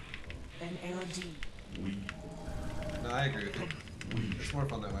 An ARD. No, I agree with you. It's more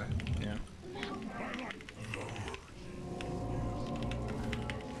fun that way. Yeah.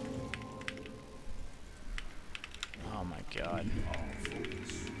 Oh my god.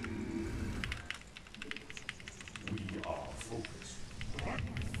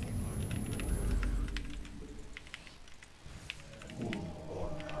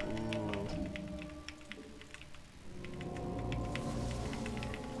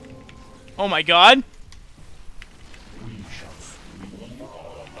 Oh my god!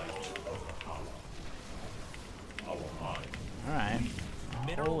 Alright.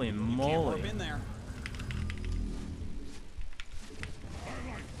 Holy moly. Warp in there.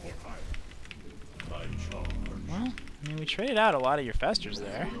 Well, I mean, we traded out a lot of your festers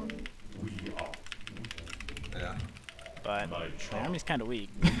there, Yeah. but the army's kind of weak.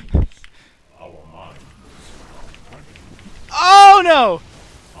 Oh no!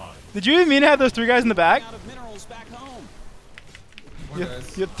 Did you even mean to have those three guys in the back? Out of minerals back home. Poor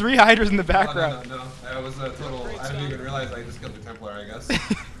guys. You had three hydras in the Oh, background. no. That was a total. I didn't even realize I just killed the Templar, I guess.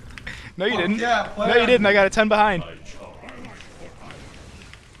 No, you didn't. Yeah, No, you didn't. I got a 10 behind.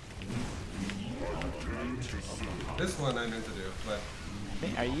 This one I meant to do, but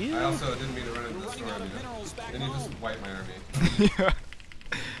Hey, are you? I also didn't mean to run into the Running storm. out of You know? minerals back Then you just home. wipe my army.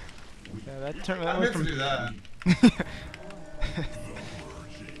 Yeah, that I went meant to from. do that.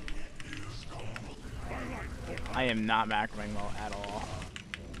 I am not macroing well at all.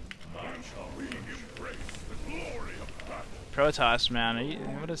 Protoss, man,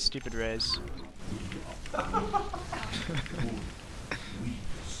 what a stupid raise.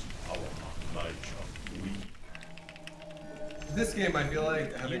 This game, I feel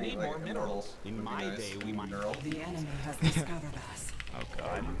like having need like more minerals. immortal In would be my nice. day, we might- Neural. The enemy has discovered us. Oh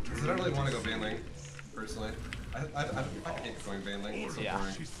god. Because I don't really want to go Baneling, personally. I hate going Baneling. It's so Yeah.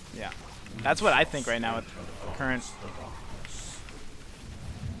 boring. Yeah. That's what I think right now with current.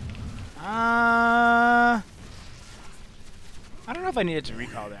 I don't know if I needed to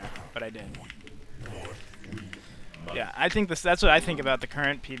recall there, but I did. Yeah, I think that's what I think about the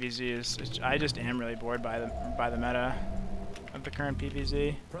current PvZ is I just am really bored by the meta of the current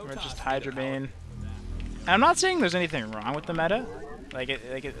PvZ. Where it's just Hydra Bane. And I'm not saying there's anything wrong with the meta.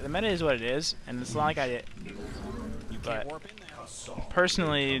 The meta is what it is, and it's not like but Warp in there.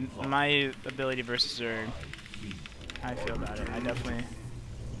 personally, my ability versus Zerg, how I feel about it. I definitely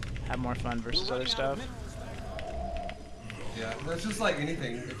have more fun versus other stuff. Yeah, it's just like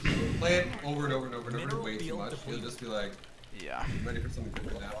anything. If you play it over and over and over and over way too much, you'll just be like, Yeah. I'm ready for something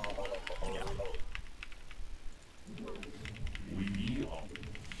different now.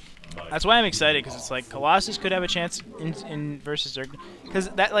 That's why I'm excited, because it's like Colossus could have a chance in versus Zerg, because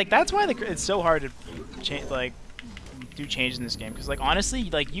that's why it's so hard to do changes in this game. Because honestly,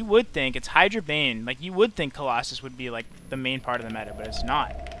 you would think it's Hydra Bane, you would think Colossus would be the main part of the meta, but it's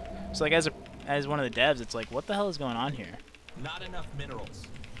not. So as one of the devs, it's like, what the hell is going on here? Not enough minerals.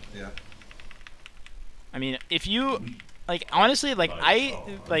 Yeah. I mean, if you honestly,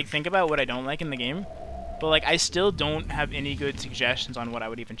 I think about what I don't like in the game, but I still don't have any good suggestions on what I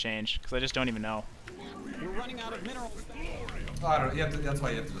would even change, because I just don't even know. We're running out of minerals. Oh, I don't know. That's why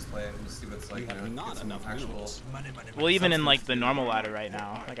you have to just play it and just see what it's like. have not get some enough actual. minerals. Well, even in the normal ladder right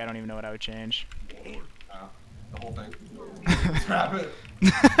now, I don't even know what I would change. The whole thing. Scrap it.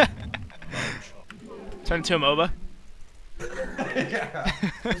 Turn it to a MOBA. Yeah.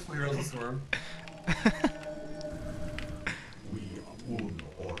 Just play Heroes of Storm.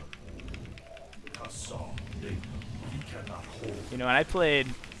 You know, when I played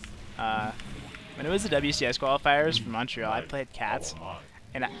When it was the WCS qualifiers from Montreal, I played Cats,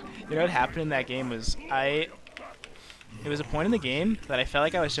 and you know what happened in that game was it was a point in the game that I felt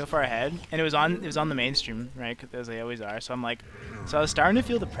like I was so far ahead, and it was on the mainstream, right, as they always are. So I was starting to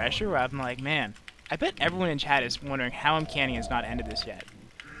feel the pressure where I'm like, man, I bet everyone in chat is wondering how MCanning has not ended this yet.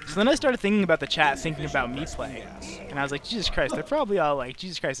 So then I started thinking about the chat, thinking about me playing, and I was like, Jesus Christ, they're probably all like,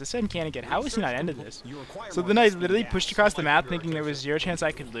 Jesus Christ, this MCanning again, how has he not ended this? So then I literally pushed across the map thinking there was 0 chance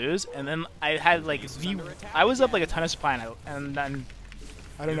I could lose, and then I had like I was up like a ton of supply, and then,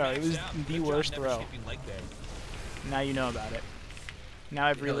 I don't know, it was the worst throw. Now you know about it. Now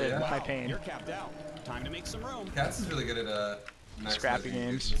I've relived my pain. You're capped out. Time to make some room. Cats is really good at Scrappy maximizing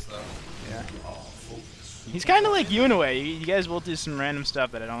games. and stuff. Yeah. He's kind of like you in a way. You guys will do some random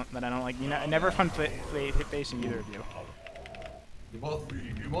stuff that I don't like. You know, never fun facing either of you.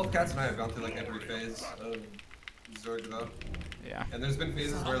 Both Cats and I have gone through like every phase of Zerg though. Yeah. And there's been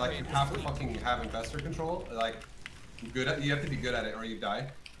phases where like you have to fucking have investor control. Like you have to be good at it or you die.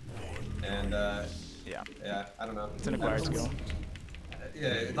 And yeah, I don't know. It's an acquired skill.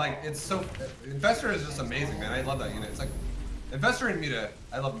 Yeah, like it's so. Investor is just amazing, man. I love that unit. It's like Investor and Muta.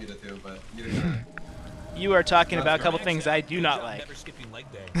 I love Muta too, but Muta kinda. You are talking about a couple things I do not like. Never skipping leg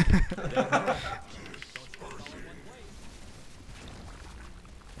day.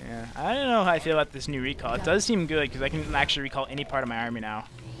 Yeah, I don't know how I feel about this new recall. It does seem good because I can actually recall any part of my army now,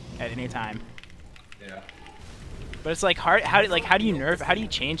 at any time. Yeah. But it's like hard. How do you nerf? How do you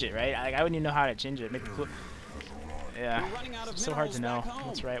change it? Right? Like, I wouldn't even know how to change it. Make the yeah, it's so hard to know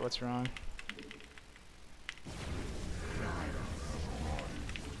what's right, what's wrong.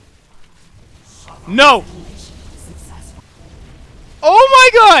 No! Oh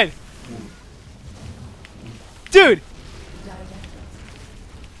my god! Dude!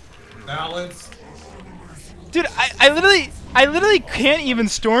 Balance. Dude, I literally can't even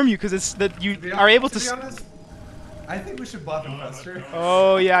storm you because it's that you are able to. To be honest, I think we should buff Investor.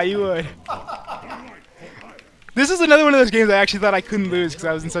 Oh yeah, you would. This is another one of those games I actually thought I couldn't lose because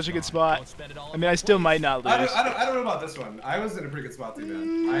I was in such a good spot. I mean, I still might not lose. I don't know about this one. I was in a pretty good spot too,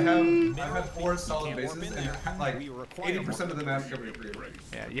 man. I've had 4 solid bases, and like 80% of them have covered creep.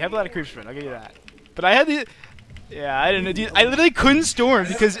 Yeah, you have a lot of creep spread. I'll give you that. But I had the. Yeah, I don't know, dude. I literally couldn't storm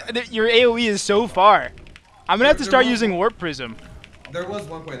because your AOE is so far. I'm gonna have to start using Warp Prism. There was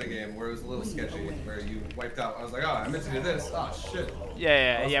one point in the game where it was a little sketchy, where you wiped out. I was like, oh, I meant to do this. Oh shit.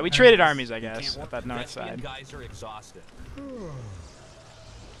 Yeah. We traded armies, I guess, at that north side. Guys are exhausted.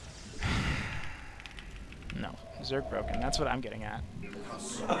 No, Zerg broken. That's what I'm getting at.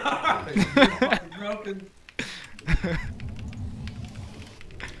 Broken.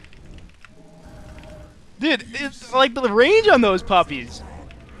 Dude, it's like the range on those puppies.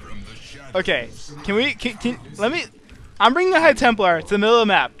 Okay, let me. I'm bringing the High Templar to the middle of the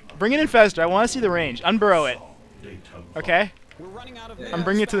map. Bring an Infestor. I want to see the range. Unburrow it. Okay? I'm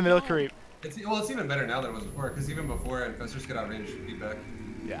bringing it to the middle of Creep. It's even better now than it was before, because even before Infestors could outrange feedback.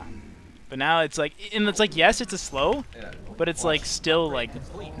 Yeah. But now it's like, yes, it's a slow, but it's like still like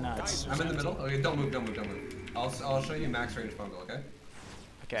nuts. I'm in the middle. Okay, don't move. I'll show you max range fungal, okay?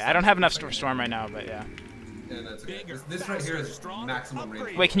 Okay, I don't have enough storm right now, but yeah. Yeah, that's okay. This right here is maximum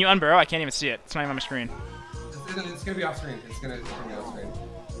range. Wait, can you unburrow? I can't even see it. It's not even on my screen. It's gonna be off screen. It's gonna be off screen.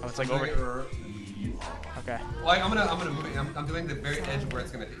 Oh, it's like over. Okay. Well, I'm gonna move it. I'm doing the very edge where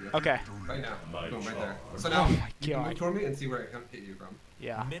it's gonna hit you. Okay. Right now. Boom, right there. So now you can move toward me and see where it can hit you from.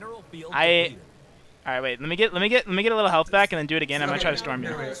 Yeah. Mineral field Alright, wait. Let me get a little health back and then do it again. I'm gonna try to storm you.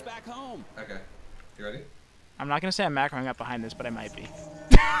 Okay. You ready? I'm not gonna say I'm macroing up behind this, but I might be.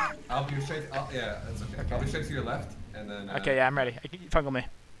 I'll be straight. Yeah, that's okay. I'll be straight to your left, and then. Okay, yeah, I'm ready. Fungal me.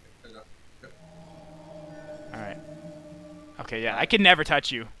 There you go. Alright. Okay, yeah, I could never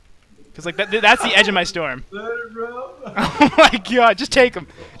touch you. Because, like, that's the edge of my storm. Oh my god, just take him.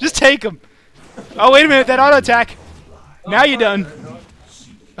 Just take him. Oh, wait a minute, that auto attack. Now you're done.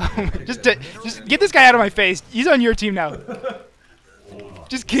 Oh, just get this guy out of my face. He's on your team now.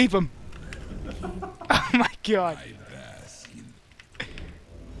 Just keep him. Oh my god.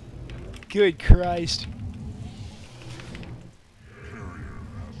 Good Christ.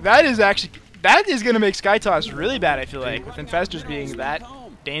 That is going to make Skytoss really bad, I feel like, with Infestors being that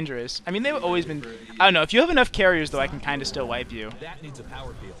dangerous. I mean, they've always been... I don't know, if you have enough carriers, though, I can kind of still wipe you. That needs a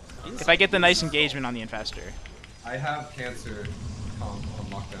power field. If I get the nice engagement on the Infestor. I have cancer on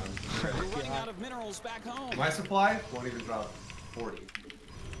lockdown. We're running out of minerals back home. My supply won't even drop 40.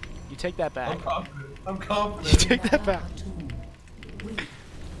 You take that back. I'm confident. You take that back.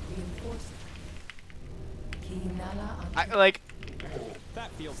 I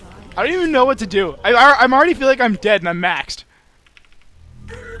don't even know what to do. I'm already feel like I'm dead and I'm maxed.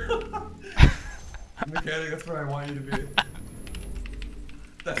 think that's where I want you to be.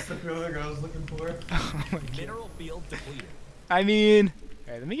 That's the feeling I was looking for. Mineral field depleted. I mean,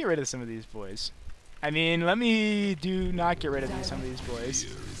 alright, let me get rid of some of these boys. I mean, let me not get rid of some of these boys.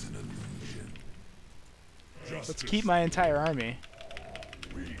 Let's keep my entire army.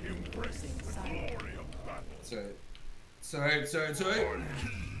 Sorry.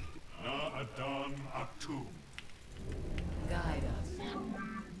 Guide us.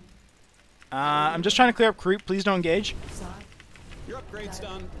 I'm just trying to clear up creep. Please don't engage. Your upgrade's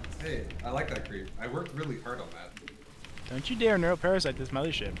done. Hey, I like that creep. I worked really hard on that. Don't you dare neuroparasite this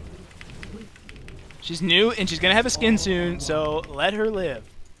mothership. She's new and she's gonna have a skin soon, so let her live.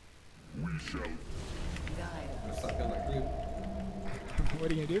 Stop killing that creep.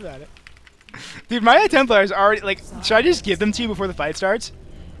 What are you gonna do about it? Dude, my Templars already, like, should I just give them to you before the fight starts?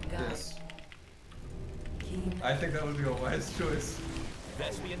 Yes. I think that would be a wise choice.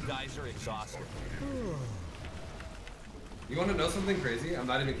 Vespian geyser exhausted. You want to know something crazy? I'm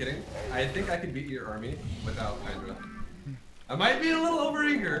not even kidding. I think I could beat your army without Hydra. I might be a little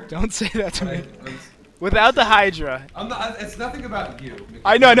overeager. Don't say that to me. I'm Without the Hydra. not. It's nothing about you.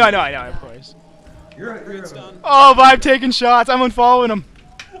 I know, of course. You're Upgrade's done. Oh, Vibe taking shots. I'm unfollowing him.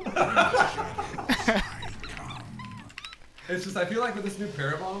 It's just I feel like with this new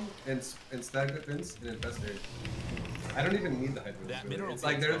Parabomb and Stag Defense and Infestor, I don't even need the Hydra. That Really. mineral It's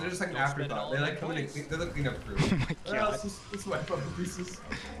like they're just like an Don't spend it afterthought. all They in like come in and place. they're the cleanup crew. Oh my god. Let's wipe up the pieces.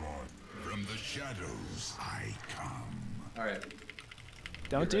 From the shadows I come. All right.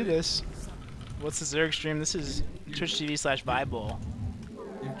 Don't do this. What's the Zerg stream? This is Twitch TV/Vibe.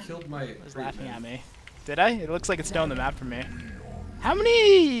 You killed my. Was creep, laughing man. at me. Did I? It looks like it's still on the map for me. How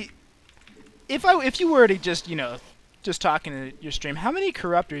many? If you were to just just talking to your stream, how many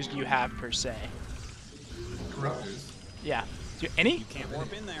corruptors do you have per se? Corruptors. Yeah. Do you, any? You can't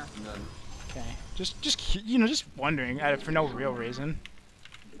warp in there. None. Okay. Just wondering for no real reason.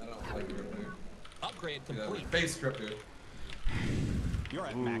 I don't like Corruptor. Upgrade Yeah, complete. base Corruptor. You're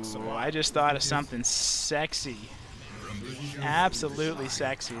at max Ooh, supply. I just thought of something sexy. Absolutely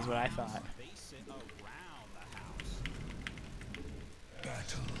sexy is what I thought. Base it around the house.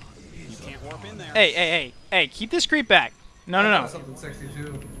 You can't warp in there. Hey! Keep this creep back. I No. thought Something sexy too.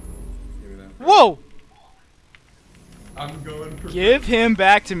 Give me that. Whoa! I'm going for. Give him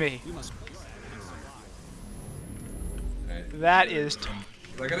back to me. You must place that max supply. Alright. That is.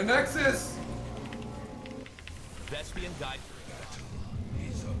 I got a Nexus. Vespian geyser.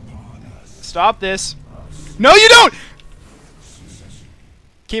 Stop this. No, you don't!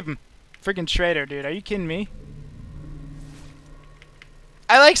 Keep him. Freaking traitor, dude. Are you kidding me?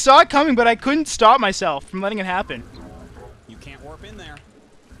 I saw it coming, but I couldn't stop myself from letting it happen. You can't warp in there.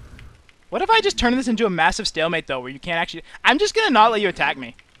 What if I just turn this into a massive stalemate, though, where you can't actually... I'm just gonna not let you attack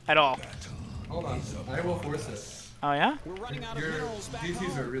me. At all. Hold on. I will force it. Oh, yeah? We're running out of Your minerals back DTs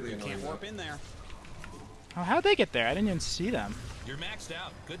home. are really You annoying. can't warp though. in there. Oh, how'd they get there? I didn't even see them. You're maxed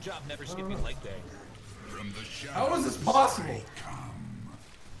out. Good job never skipping leg day. From the shadows How is this possible?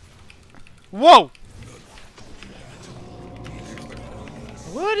 Whoa!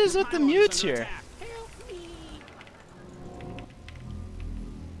 What is with the mutes here?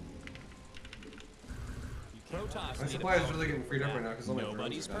 Protoss My need supply is a really getting freed up right now because all my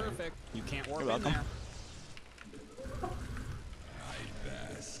Nobody's drones are dying. perfect. You can't warp You're in welcome. there. I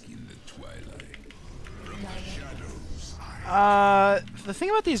bask in the twilight. From the shadows I The thing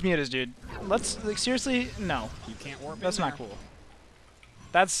about these mutas, dude. Let's seriously, no. You can't warp That's in not there. cool.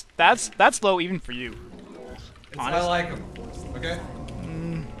 That's low even for you. I like them. Okay.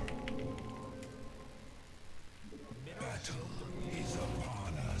 battle is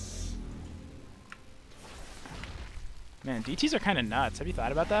upon us. Man, DTs are kind of nuts. Have you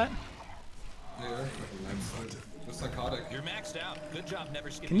thought about that? Yeah, they're fucking nuts. They're psychotic. You're maxed out. Good job never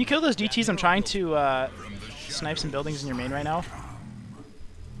skipping. Can you kill those DTs? I'm trying to From the snipe some buildings in your main right now.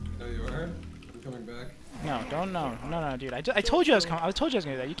 No, you are. I'm coming back. No, don't no, dude. I told you I was I told you I was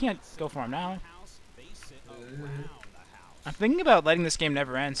gonna do that. You can't go for him now. House, base it around the house. I'm thinking about letting this game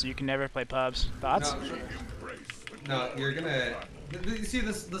never end so you can never play pubs. Thoughts? No, you're gonna. You see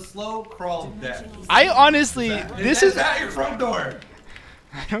this? The slow crawl of death. I honestly, this is. at your front door.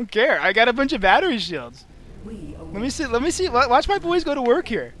 I don't care. I got a bunch of battery shields. We Let me see. Let me see. Watch my boys go to work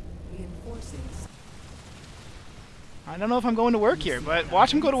here. reinforcing. I don't know if I'm going to work here, but watch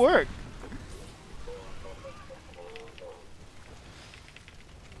them go to work.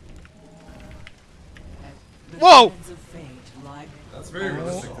 The Whoa! hands of fate lie That's very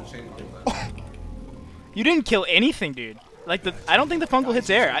realistic to change all that. You didn't kill anything, dude. Like I don't think the fungal hits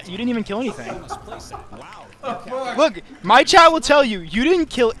air. You didn't even kill anything. Wow. Oh, fuck. Look, my chat will tell you didn't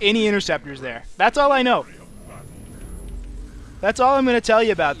kill any interceptors there. That's all I know. That's all I'm gonna tell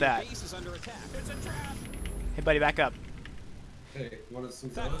you about that. Base is under attack. Hey, buddy, back up. Hey, you want some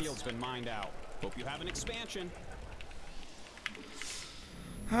That donuts? field's been mined out. Hope you have an expansion.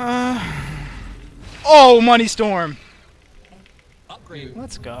 Oh, money storm. Upgrade.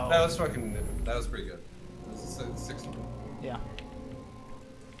 Let's go. That was fucking. That was pretty good. That was a 6 storm. Yeah.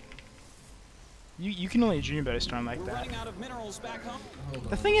 You can only dream about a storm like We're that. running out of minerals back home.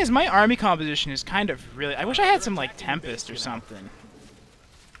 The thing is, my army composition is kind of really. I wish I had some like Tempest or something.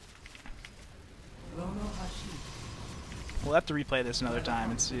 We'll have to replay this another time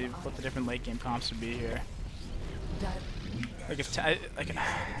and see what the different late game comps would be here. Like if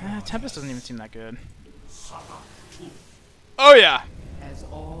Tempest doesn't even seem that good. Oh yeah. As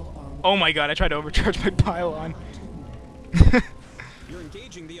all are Oh my god, I tried to overcharge my pylon. You're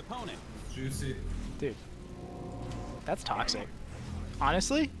engaging the opponent. Juicy. Dude, that's toxic.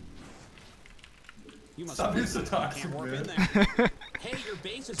 Honestly. You must Stop being so you toxic, can't warp in man. there. Hey, your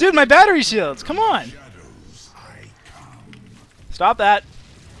base is Dude, my battery shields. Come on. Stop that.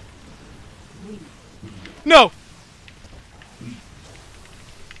 No.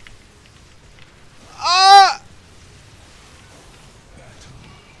 Ah!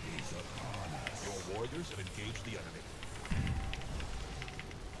 Your warriors have engaged the enemy.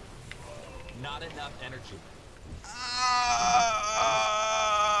 Not enough energy.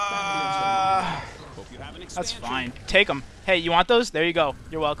 Hope you have an That's expansion. fine. Take them. Hey, you want those? There you go.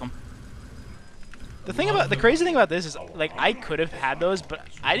 You're welcome. The crazy thing about this is, like, I could have had those, but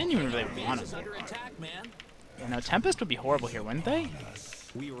I didn't even really want Base is them. under attack, man. You know, Tempest would be horrible here, wouldn't they?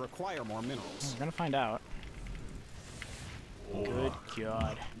 We require more minerals. We're gonna find out. Good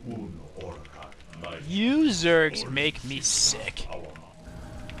God. You Zergs make me sick.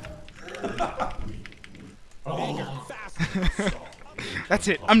 Bigger, faster. That's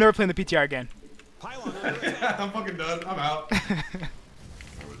it. I'm never playing the PTR again. Pylon under attack. I'm fucking done. I'm out.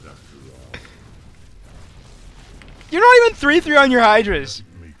 You're not even 3-3 on your Hydras.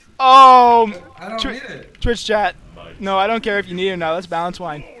 Oh, I don't need it. Twitch chat. No, I don't care if you need it or not. Let's balance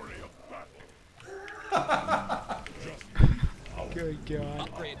wine. Good God.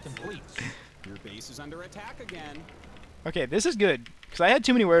 Upgrade complete. Your base is under attack again. Okay, this is good, because I had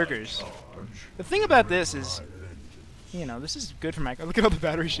too many workers. The thing about this is, you know, this is good for my... Look at all the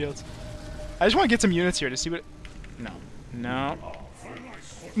battery shields. I just want to get some units here to see what... No. No.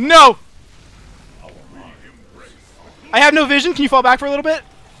 No! I have no vision. Can you fall back for a little bit?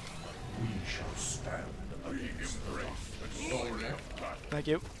 Rolling back. Thank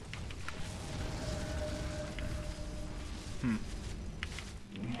you.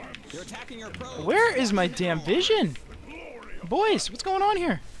 You're attacking your probes. Where is my damn vision? Boys, what's going on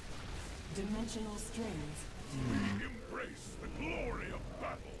here? dimensional strings.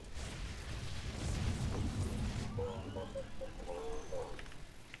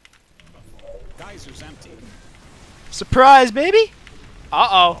 Geyser's empty. Surprise, baby!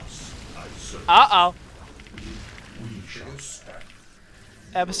 Uh-oh. Uh-oh.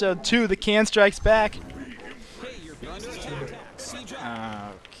 Episode 2, the can strikes back. Hey, you're under attack. Siege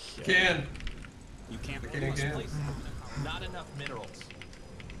up. Okay. Can. You can't Can, replace can. place. Not enough minerals.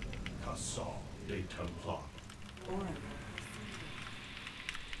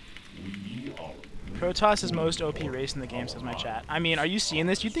 Protoss is most OP race in the game, says my chat. I mean, are you seeing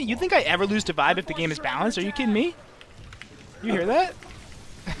this? You think I ever lose to Vibe if the game is balanced? Are you kidding me? You hear that?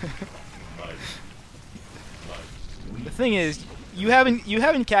 The thing is, you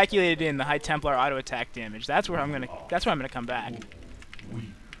haven't calculated in the High Templar auto attack damage. That's where I'm gonna come back.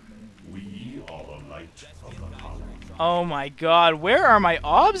 Oh my God, where are my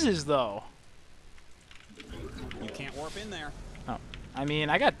obses though? You can't warp in there. Oh, I mean,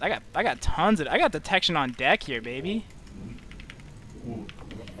 I got tons of. I got detection on deck here, baby.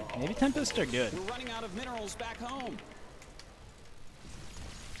 Maybe Tempests are good. We're running out of minerals back home.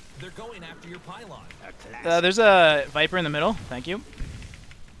 They're going after your pylon. There's a Viper in the middle. Thank you.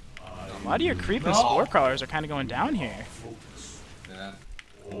 A lot of your creep and spore crawlers are kind of going down here. Yeah.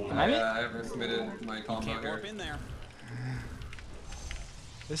 I mean- I haven't submitted my combo Can't here. warp in there.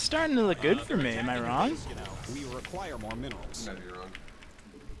 This is starting to look good for me. Am I wrong? You know, we require more minerals. I might be wrong.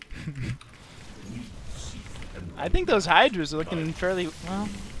 I think those Hydras are looking fairly well.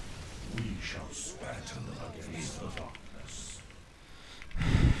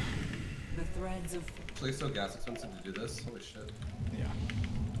 The threads of Actually, so gas expensive to do this. Holy shit. Yeah.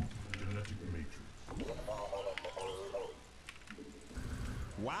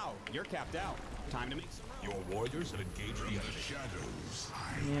 Wow, you're capped out. Time to make some room. Your warriors have engaged the shadows.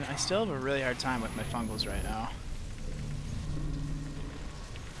 I mean, I still have a really hard time with my fungals right now.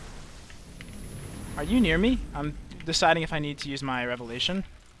 Are you near me? I'm deciding if I need to use my revelation.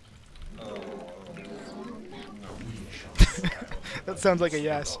 That sounds like a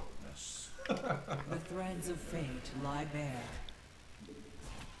yes. The threads of fate lie bare.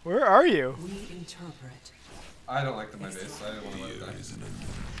 Where are you? We interpret. I don't like my base. I didn't want to let it die.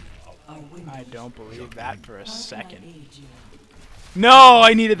 Our windows I don't believe that for a might second. aid you. No,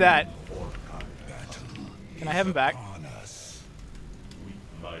 I needed that. Can I have him back?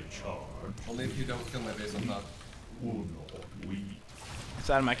 Only if you don't kill my base on top. It's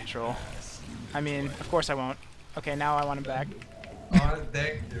out of my control. I mean, of course I won't. Okay, now I want him back. Oh,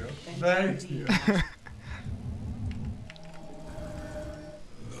 thank you. Thank you. The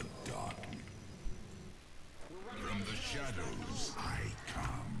dark. From the shadows I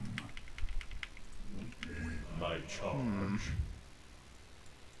come. My charge.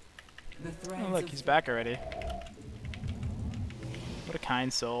 The threads Oh, look, of he's back already. What a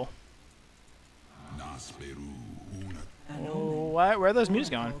kind soul. Nasperu una. an Oh, where are those mutes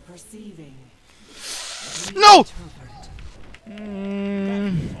going? oracle perceiving. No! Interpret.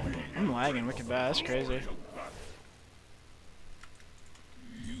 I'm lagging wicked bad. That's crazy.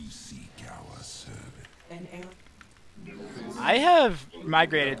 You seek our service. An error. I have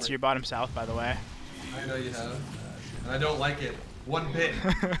migrated to your bottom south, by the way. I know you have. And I don't like it. One bit.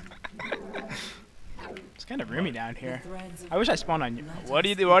 It's kind of roomy down here. Threads of I wish I spawned on you. What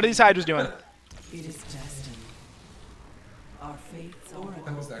are these hydras doing? It is destined. Our fate's That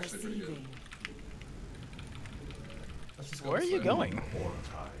oracle was actually pretty good. perceiving. Let's just go Where are this you way. going?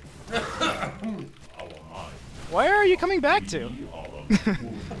 Where are you coming back to?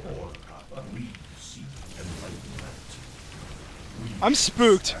 I'm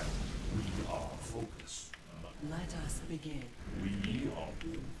spooked. Let us begin.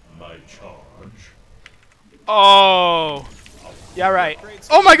 Oh. Yeah, right.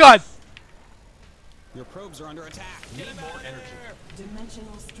 Oh my god. Your probes are under attack. Get him more energy.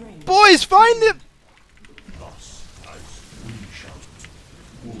 Dimensional strength. Boys, find them.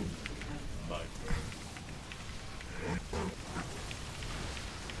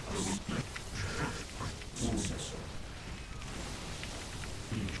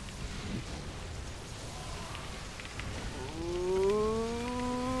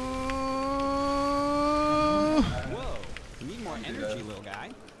 Whoa, you need more energy, little guy.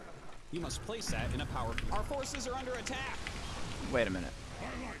 You must place that in a power. Our forces are under attack. Wait a minute.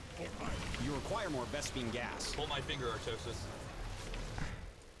 You require more Vespine gas. Pull my finger, Artosis.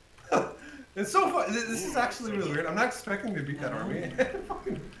 It's so fun. This is actually really weird. I'm not expecting to beat that army.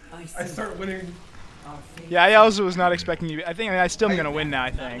 I start winning. Our fate. Yeah, I also was not expecting you. I think I still am gonna win now. I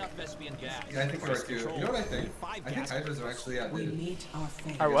Not think. enough Vespian gas. Yeah, I think you are too. You know what I think? I think Hydras are actually We outdated. meet our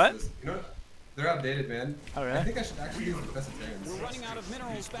fate. Are what? You know what? They're outdated, man. Oh, really? I think I should actually use the Pescatarians. We're running out of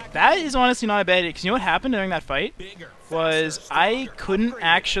minerals back. That is honestly not a bad idea. Because you know what happened during that fight Bigger, was faster, I stronger, couldn't upgraded.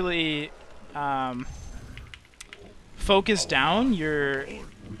 actually focus down your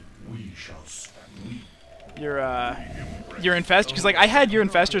infest, because like I had your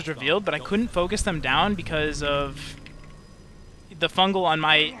infestors revealed, but I couldn't focus them down because of the fungal on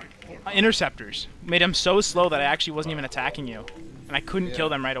my interceptors. Made them so slow that I actually wasn't even attacking you, and I couldn't kill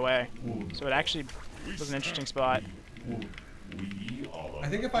them right away. So it actually was an interesting spot. I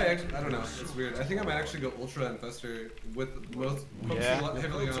think if I actually, I don't know, it's weird. I think I might actually go Ultra Infestor with most Yeah.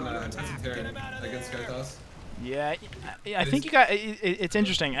 heavily on Pescatarian against Kaitos. Yeah, I think you got. It's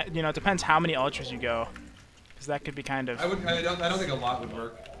interesting. You know, it depends how many ultras you go, because that could be kind of. I don't think a lot would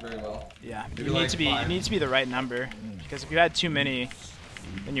work very well. Yeah, Maybe you need like to be. 5. It needs to be the right number, because if you had too many,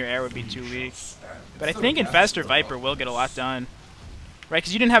 then your air would be too weak. But I think Infestor Viper will get a lot done, right?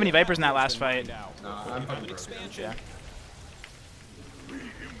 Because you didn't have any Vipers in that last fight. No, I'm fucking broken. Yeah.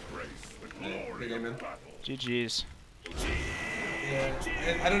 Big game, man. GG's. Yeah,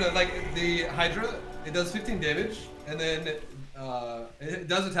 and I don't know, like the Hydra, it does 15 damage, and then it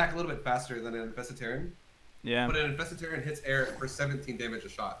does attack a little bit faster than an Infestarian. Yeah. But an Infestarian hits air for 17 damage a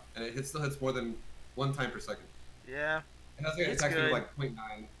shot, and it still hits more than 1 time per second. Yeah. It has like an It's attack speed of good. like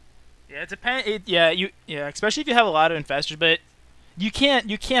 0.9. Yeah, it depends. Yeah, especially if you have a lot of infestors, but you can't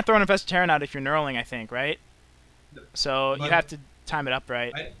throw an infestarian out if you're knurling, I think, right? So you But- have to time it up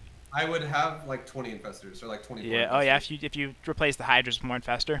right. I would have like 20 infestors or like 24. Yeah. Oh yeah. infestors. If you replace the hydras with more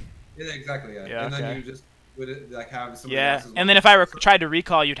infestor. Yeah, exactly. Yeah. Yeah, And okay. then you just would like have some. Yeah. And then if I tried to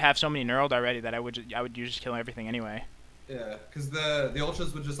recall, you'd have so many knurled already that I would just kill everything anyway. Yeah, because the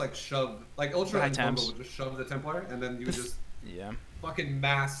ultras would just like shove, like ultra High and temps. Combo would just shove the Templar, and then you would just Yeah. fucking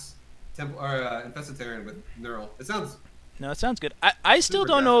mass temple or infested Terran with neural. It sounds No, it sounds good. I still Super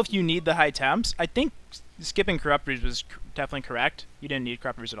don't know good. if you need the high temps. I think skipping corruptors was definitely correct. You didn't need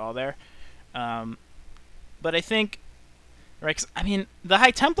corruptors at all there. But I think, right? 'Cause, I mean, the high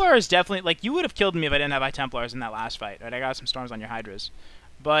Templar is definitely like you would have killed me if I didn't have high Templars in that last fight. Right? I got some storms on your Hydras,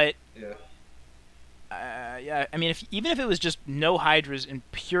 but yeah. yeah. I mean, even if it was just no Hydras and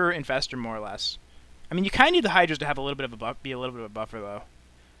pure Infestor, more or less. I mean, you kind of need the Hydras to have a little bit of a be a little bit of a buffer, though.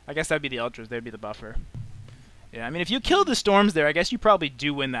 I guess that'd be the Ultras. They'd be the buffer. Yeah, I mean, if you killed the Storms there, I guess you probably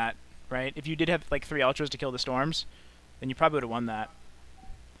do win that, right? If you did have, like, 3 Ultras to kill the Storms, then you probably would have won that.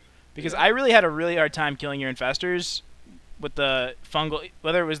 Because I really had a really hard time killing your Infestors with the fungal,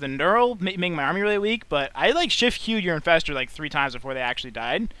 whether it was the Neural making my army really weak, but I, like, shift queued your Infestor, like, 3 times before they actually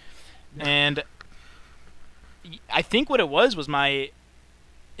died. And I think what it was my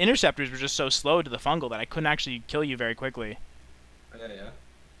Interceptors were just so slow to the fungal that I couldn't actually kill you very quickly.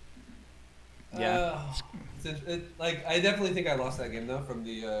 Yeah. Like I definitely think I lost that game though from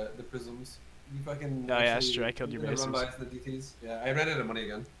the prisms. You fucking. Oh yeah, that's true. I killed your run bases. by the DTs. Yeah, I ran out of money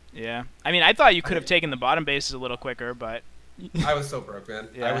again. Yeah. I mean, I thought you could have taken the bottom bases a little quicker, but. I was so broke, man.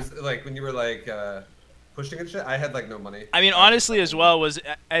 Yeah. I was like when you were like pushing and shit. I had like no money. I mean, honestly, as well was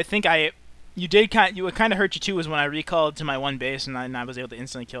I think you would kind of hurt you too was when I recalled to my 1 base and I was able to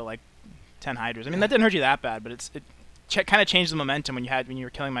instantly kill like 10 Hydras. I mean, that didn't hurt you that bad, but it kind of changed the momentum when you were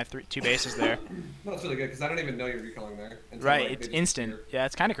killing my 2 bases there. No, it's really good because I don't even know you're recalling there. Until, Right, like, it's they just instant. appear. Yeah,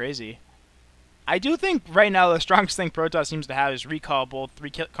 it's kind of crazy. I do think right now the strongest thing Protoss seems to have is recall both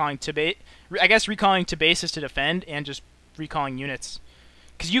recalling to bases to defend and just recalling units,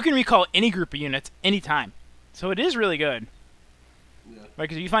 because you can recall any group of units anytime, so it is really good. Yeah. Right,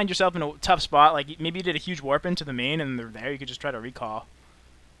 because if you find yourself in a tough spot, like maybe you did a huge warp into the main and they're there, you could just try to recall.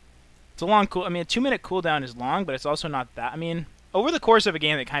 It's a long I mean, a 2-minute cooldown is long, but it's also not that. I mean, over the course of a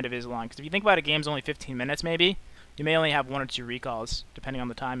game, it kind of is long. Because if you think about a game's only 15 minutes, maybe you may only have 1 or 2 recalls, depending on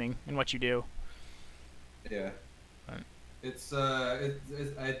the timing and what you do. Yeah. Right. It's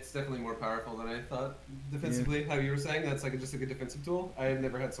definitely more powerful than I thought defensively. How you were saying that's like just a good defensive tool. I have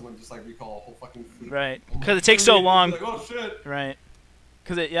never had someone just like recall a whole fucking fleet. Right, because it takes so long. Like, oh shit. Right.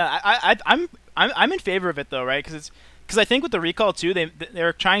 Because I'm in favor of it though, right? Because I think with the recall too,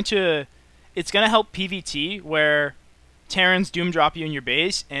 they're trying to. It's gonna help PvT where Terrans doom drop you in your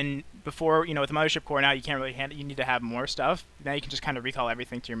base, and before with the Mothership Core now you can't really handle. You need to have more stuff. Now you can just kind of recall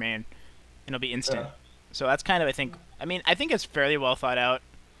everything to your main, and it'll be instant. Yeah. So that's kind of I think it's fairly well thought out,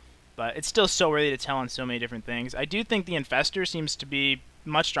 but it's still so early to tell on so many different things. I do think the Infestor seems to be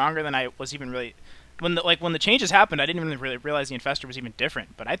much stronger than I was even really. When the changes happened, I didn't even really realize the Infestor was even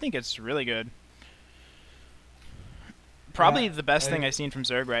different, but I think it's really good. Probably the best thing I've seen from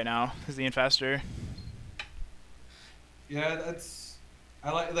Zerg right now is the Infestor. Yeah,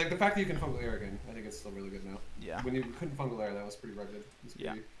 I like the fact that you can fungal air again. I think it's still really good now. Yeah. When you couldn't fungal air, that was pretty rugged.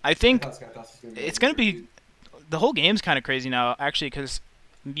 Yeah. I think it's gonna be the whole game's kind of crazy now, actually, because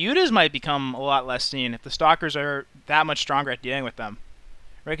mutas might become a lot less seen if the Stalkers are that much stronger at dealing with them.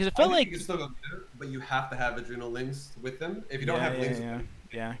 Right, because it felt like you can still go there, but you have to have Adrenal Lings with them. If you don't have Lings with them,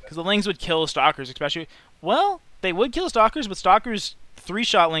 yeah, because the Lings would kill Stalkers, especially. Well, they would kill Stalkers, but Stalkers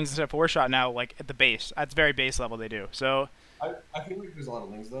 3-shot Lings instead of 4-shot now, like at the base, at the very base level, they do. So I feel like there's a lot of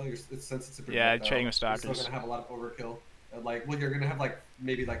Lings though. Since it's a yeah, trading with Stalkers. You're still gonna have a lot of overkill. You're gonna have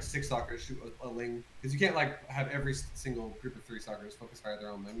maybe 6 Stalkers shoot a Ling, because you can't have every single group of 3 Stalkers focus fire their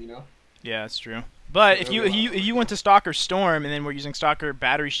own Ling, Yeah, that's true. But if you went to Stalker Storm and then we're using Stalker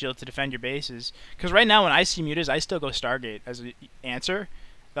Battery Shield to defend your bases, because right now when I see mutas, I still go Stargate as an answer.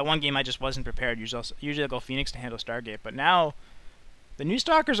 That one game I just wasn't prepared. Usually I'll go Phoenix to handle Stargate, but now the new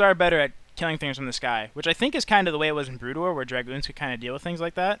Stalkers are better at killing things from the sky, which I think is kind of the way it was in Brood War, where Dragoons could kind of deal with things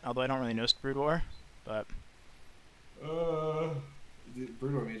like that. Although I don't really know Brood War, but Brood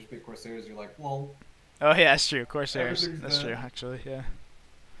War, you just make Corsairs. You're like, lol. Oh yeah, that's true. Corsairs. That's dead. true, actually. Yeah.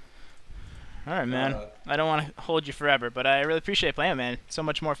 All right, man. I don't want to hold you forever, but I really appreciate playing, man. It's so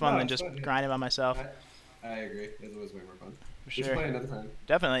much more fun than just grinding by myself. I agree. It was way more fun. For We should sure. play another time.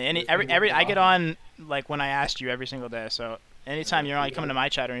 Definitely. I get on like when I asked you every single day. So anytime you're on, you come into my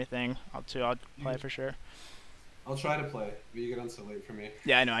chat or anything, I'll play for sure. I'll try to play, but you get on so late for me.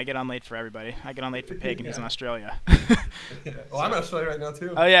 Yeah, I know. I get on late for everybody. I get on late for Pig, and he's in Australia. Well, I'm in Australia right now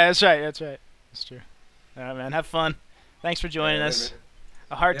too. Oh yeah, that's right. That's right. That's true. All right, man. Have fun. Thanks for joining us.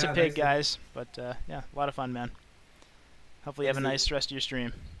 A heart to Pig, guys. But yeah, a lot of fun, man. Hopefully you have a nice rest of your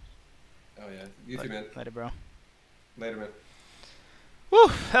stream. Oh yeah, you too, man. Later, bro. Later, man. Woo,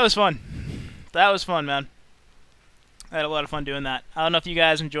 that was fun. That was fun, man. I had a lot of fun doing that. I don't know if you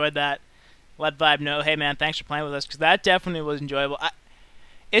guys enjoyed that. Let Vibe know, hey man, thanks for playing with us, because that definitely was enjoyable.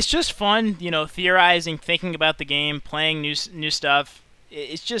 It's just fun, you know, theorizing, thinking about the game, playing new stuff.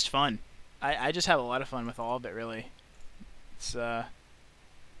 It's just fun. I just have a lot of fun with all of it, really. It's yeah,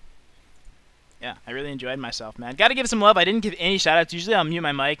 I really enjoyed myself, man. Got to give some love. I didn't give any shout-outs. Usually I'll mute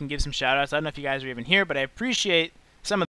my mic and give some shout-outs. I don't know if you guys are even here, but I appreciate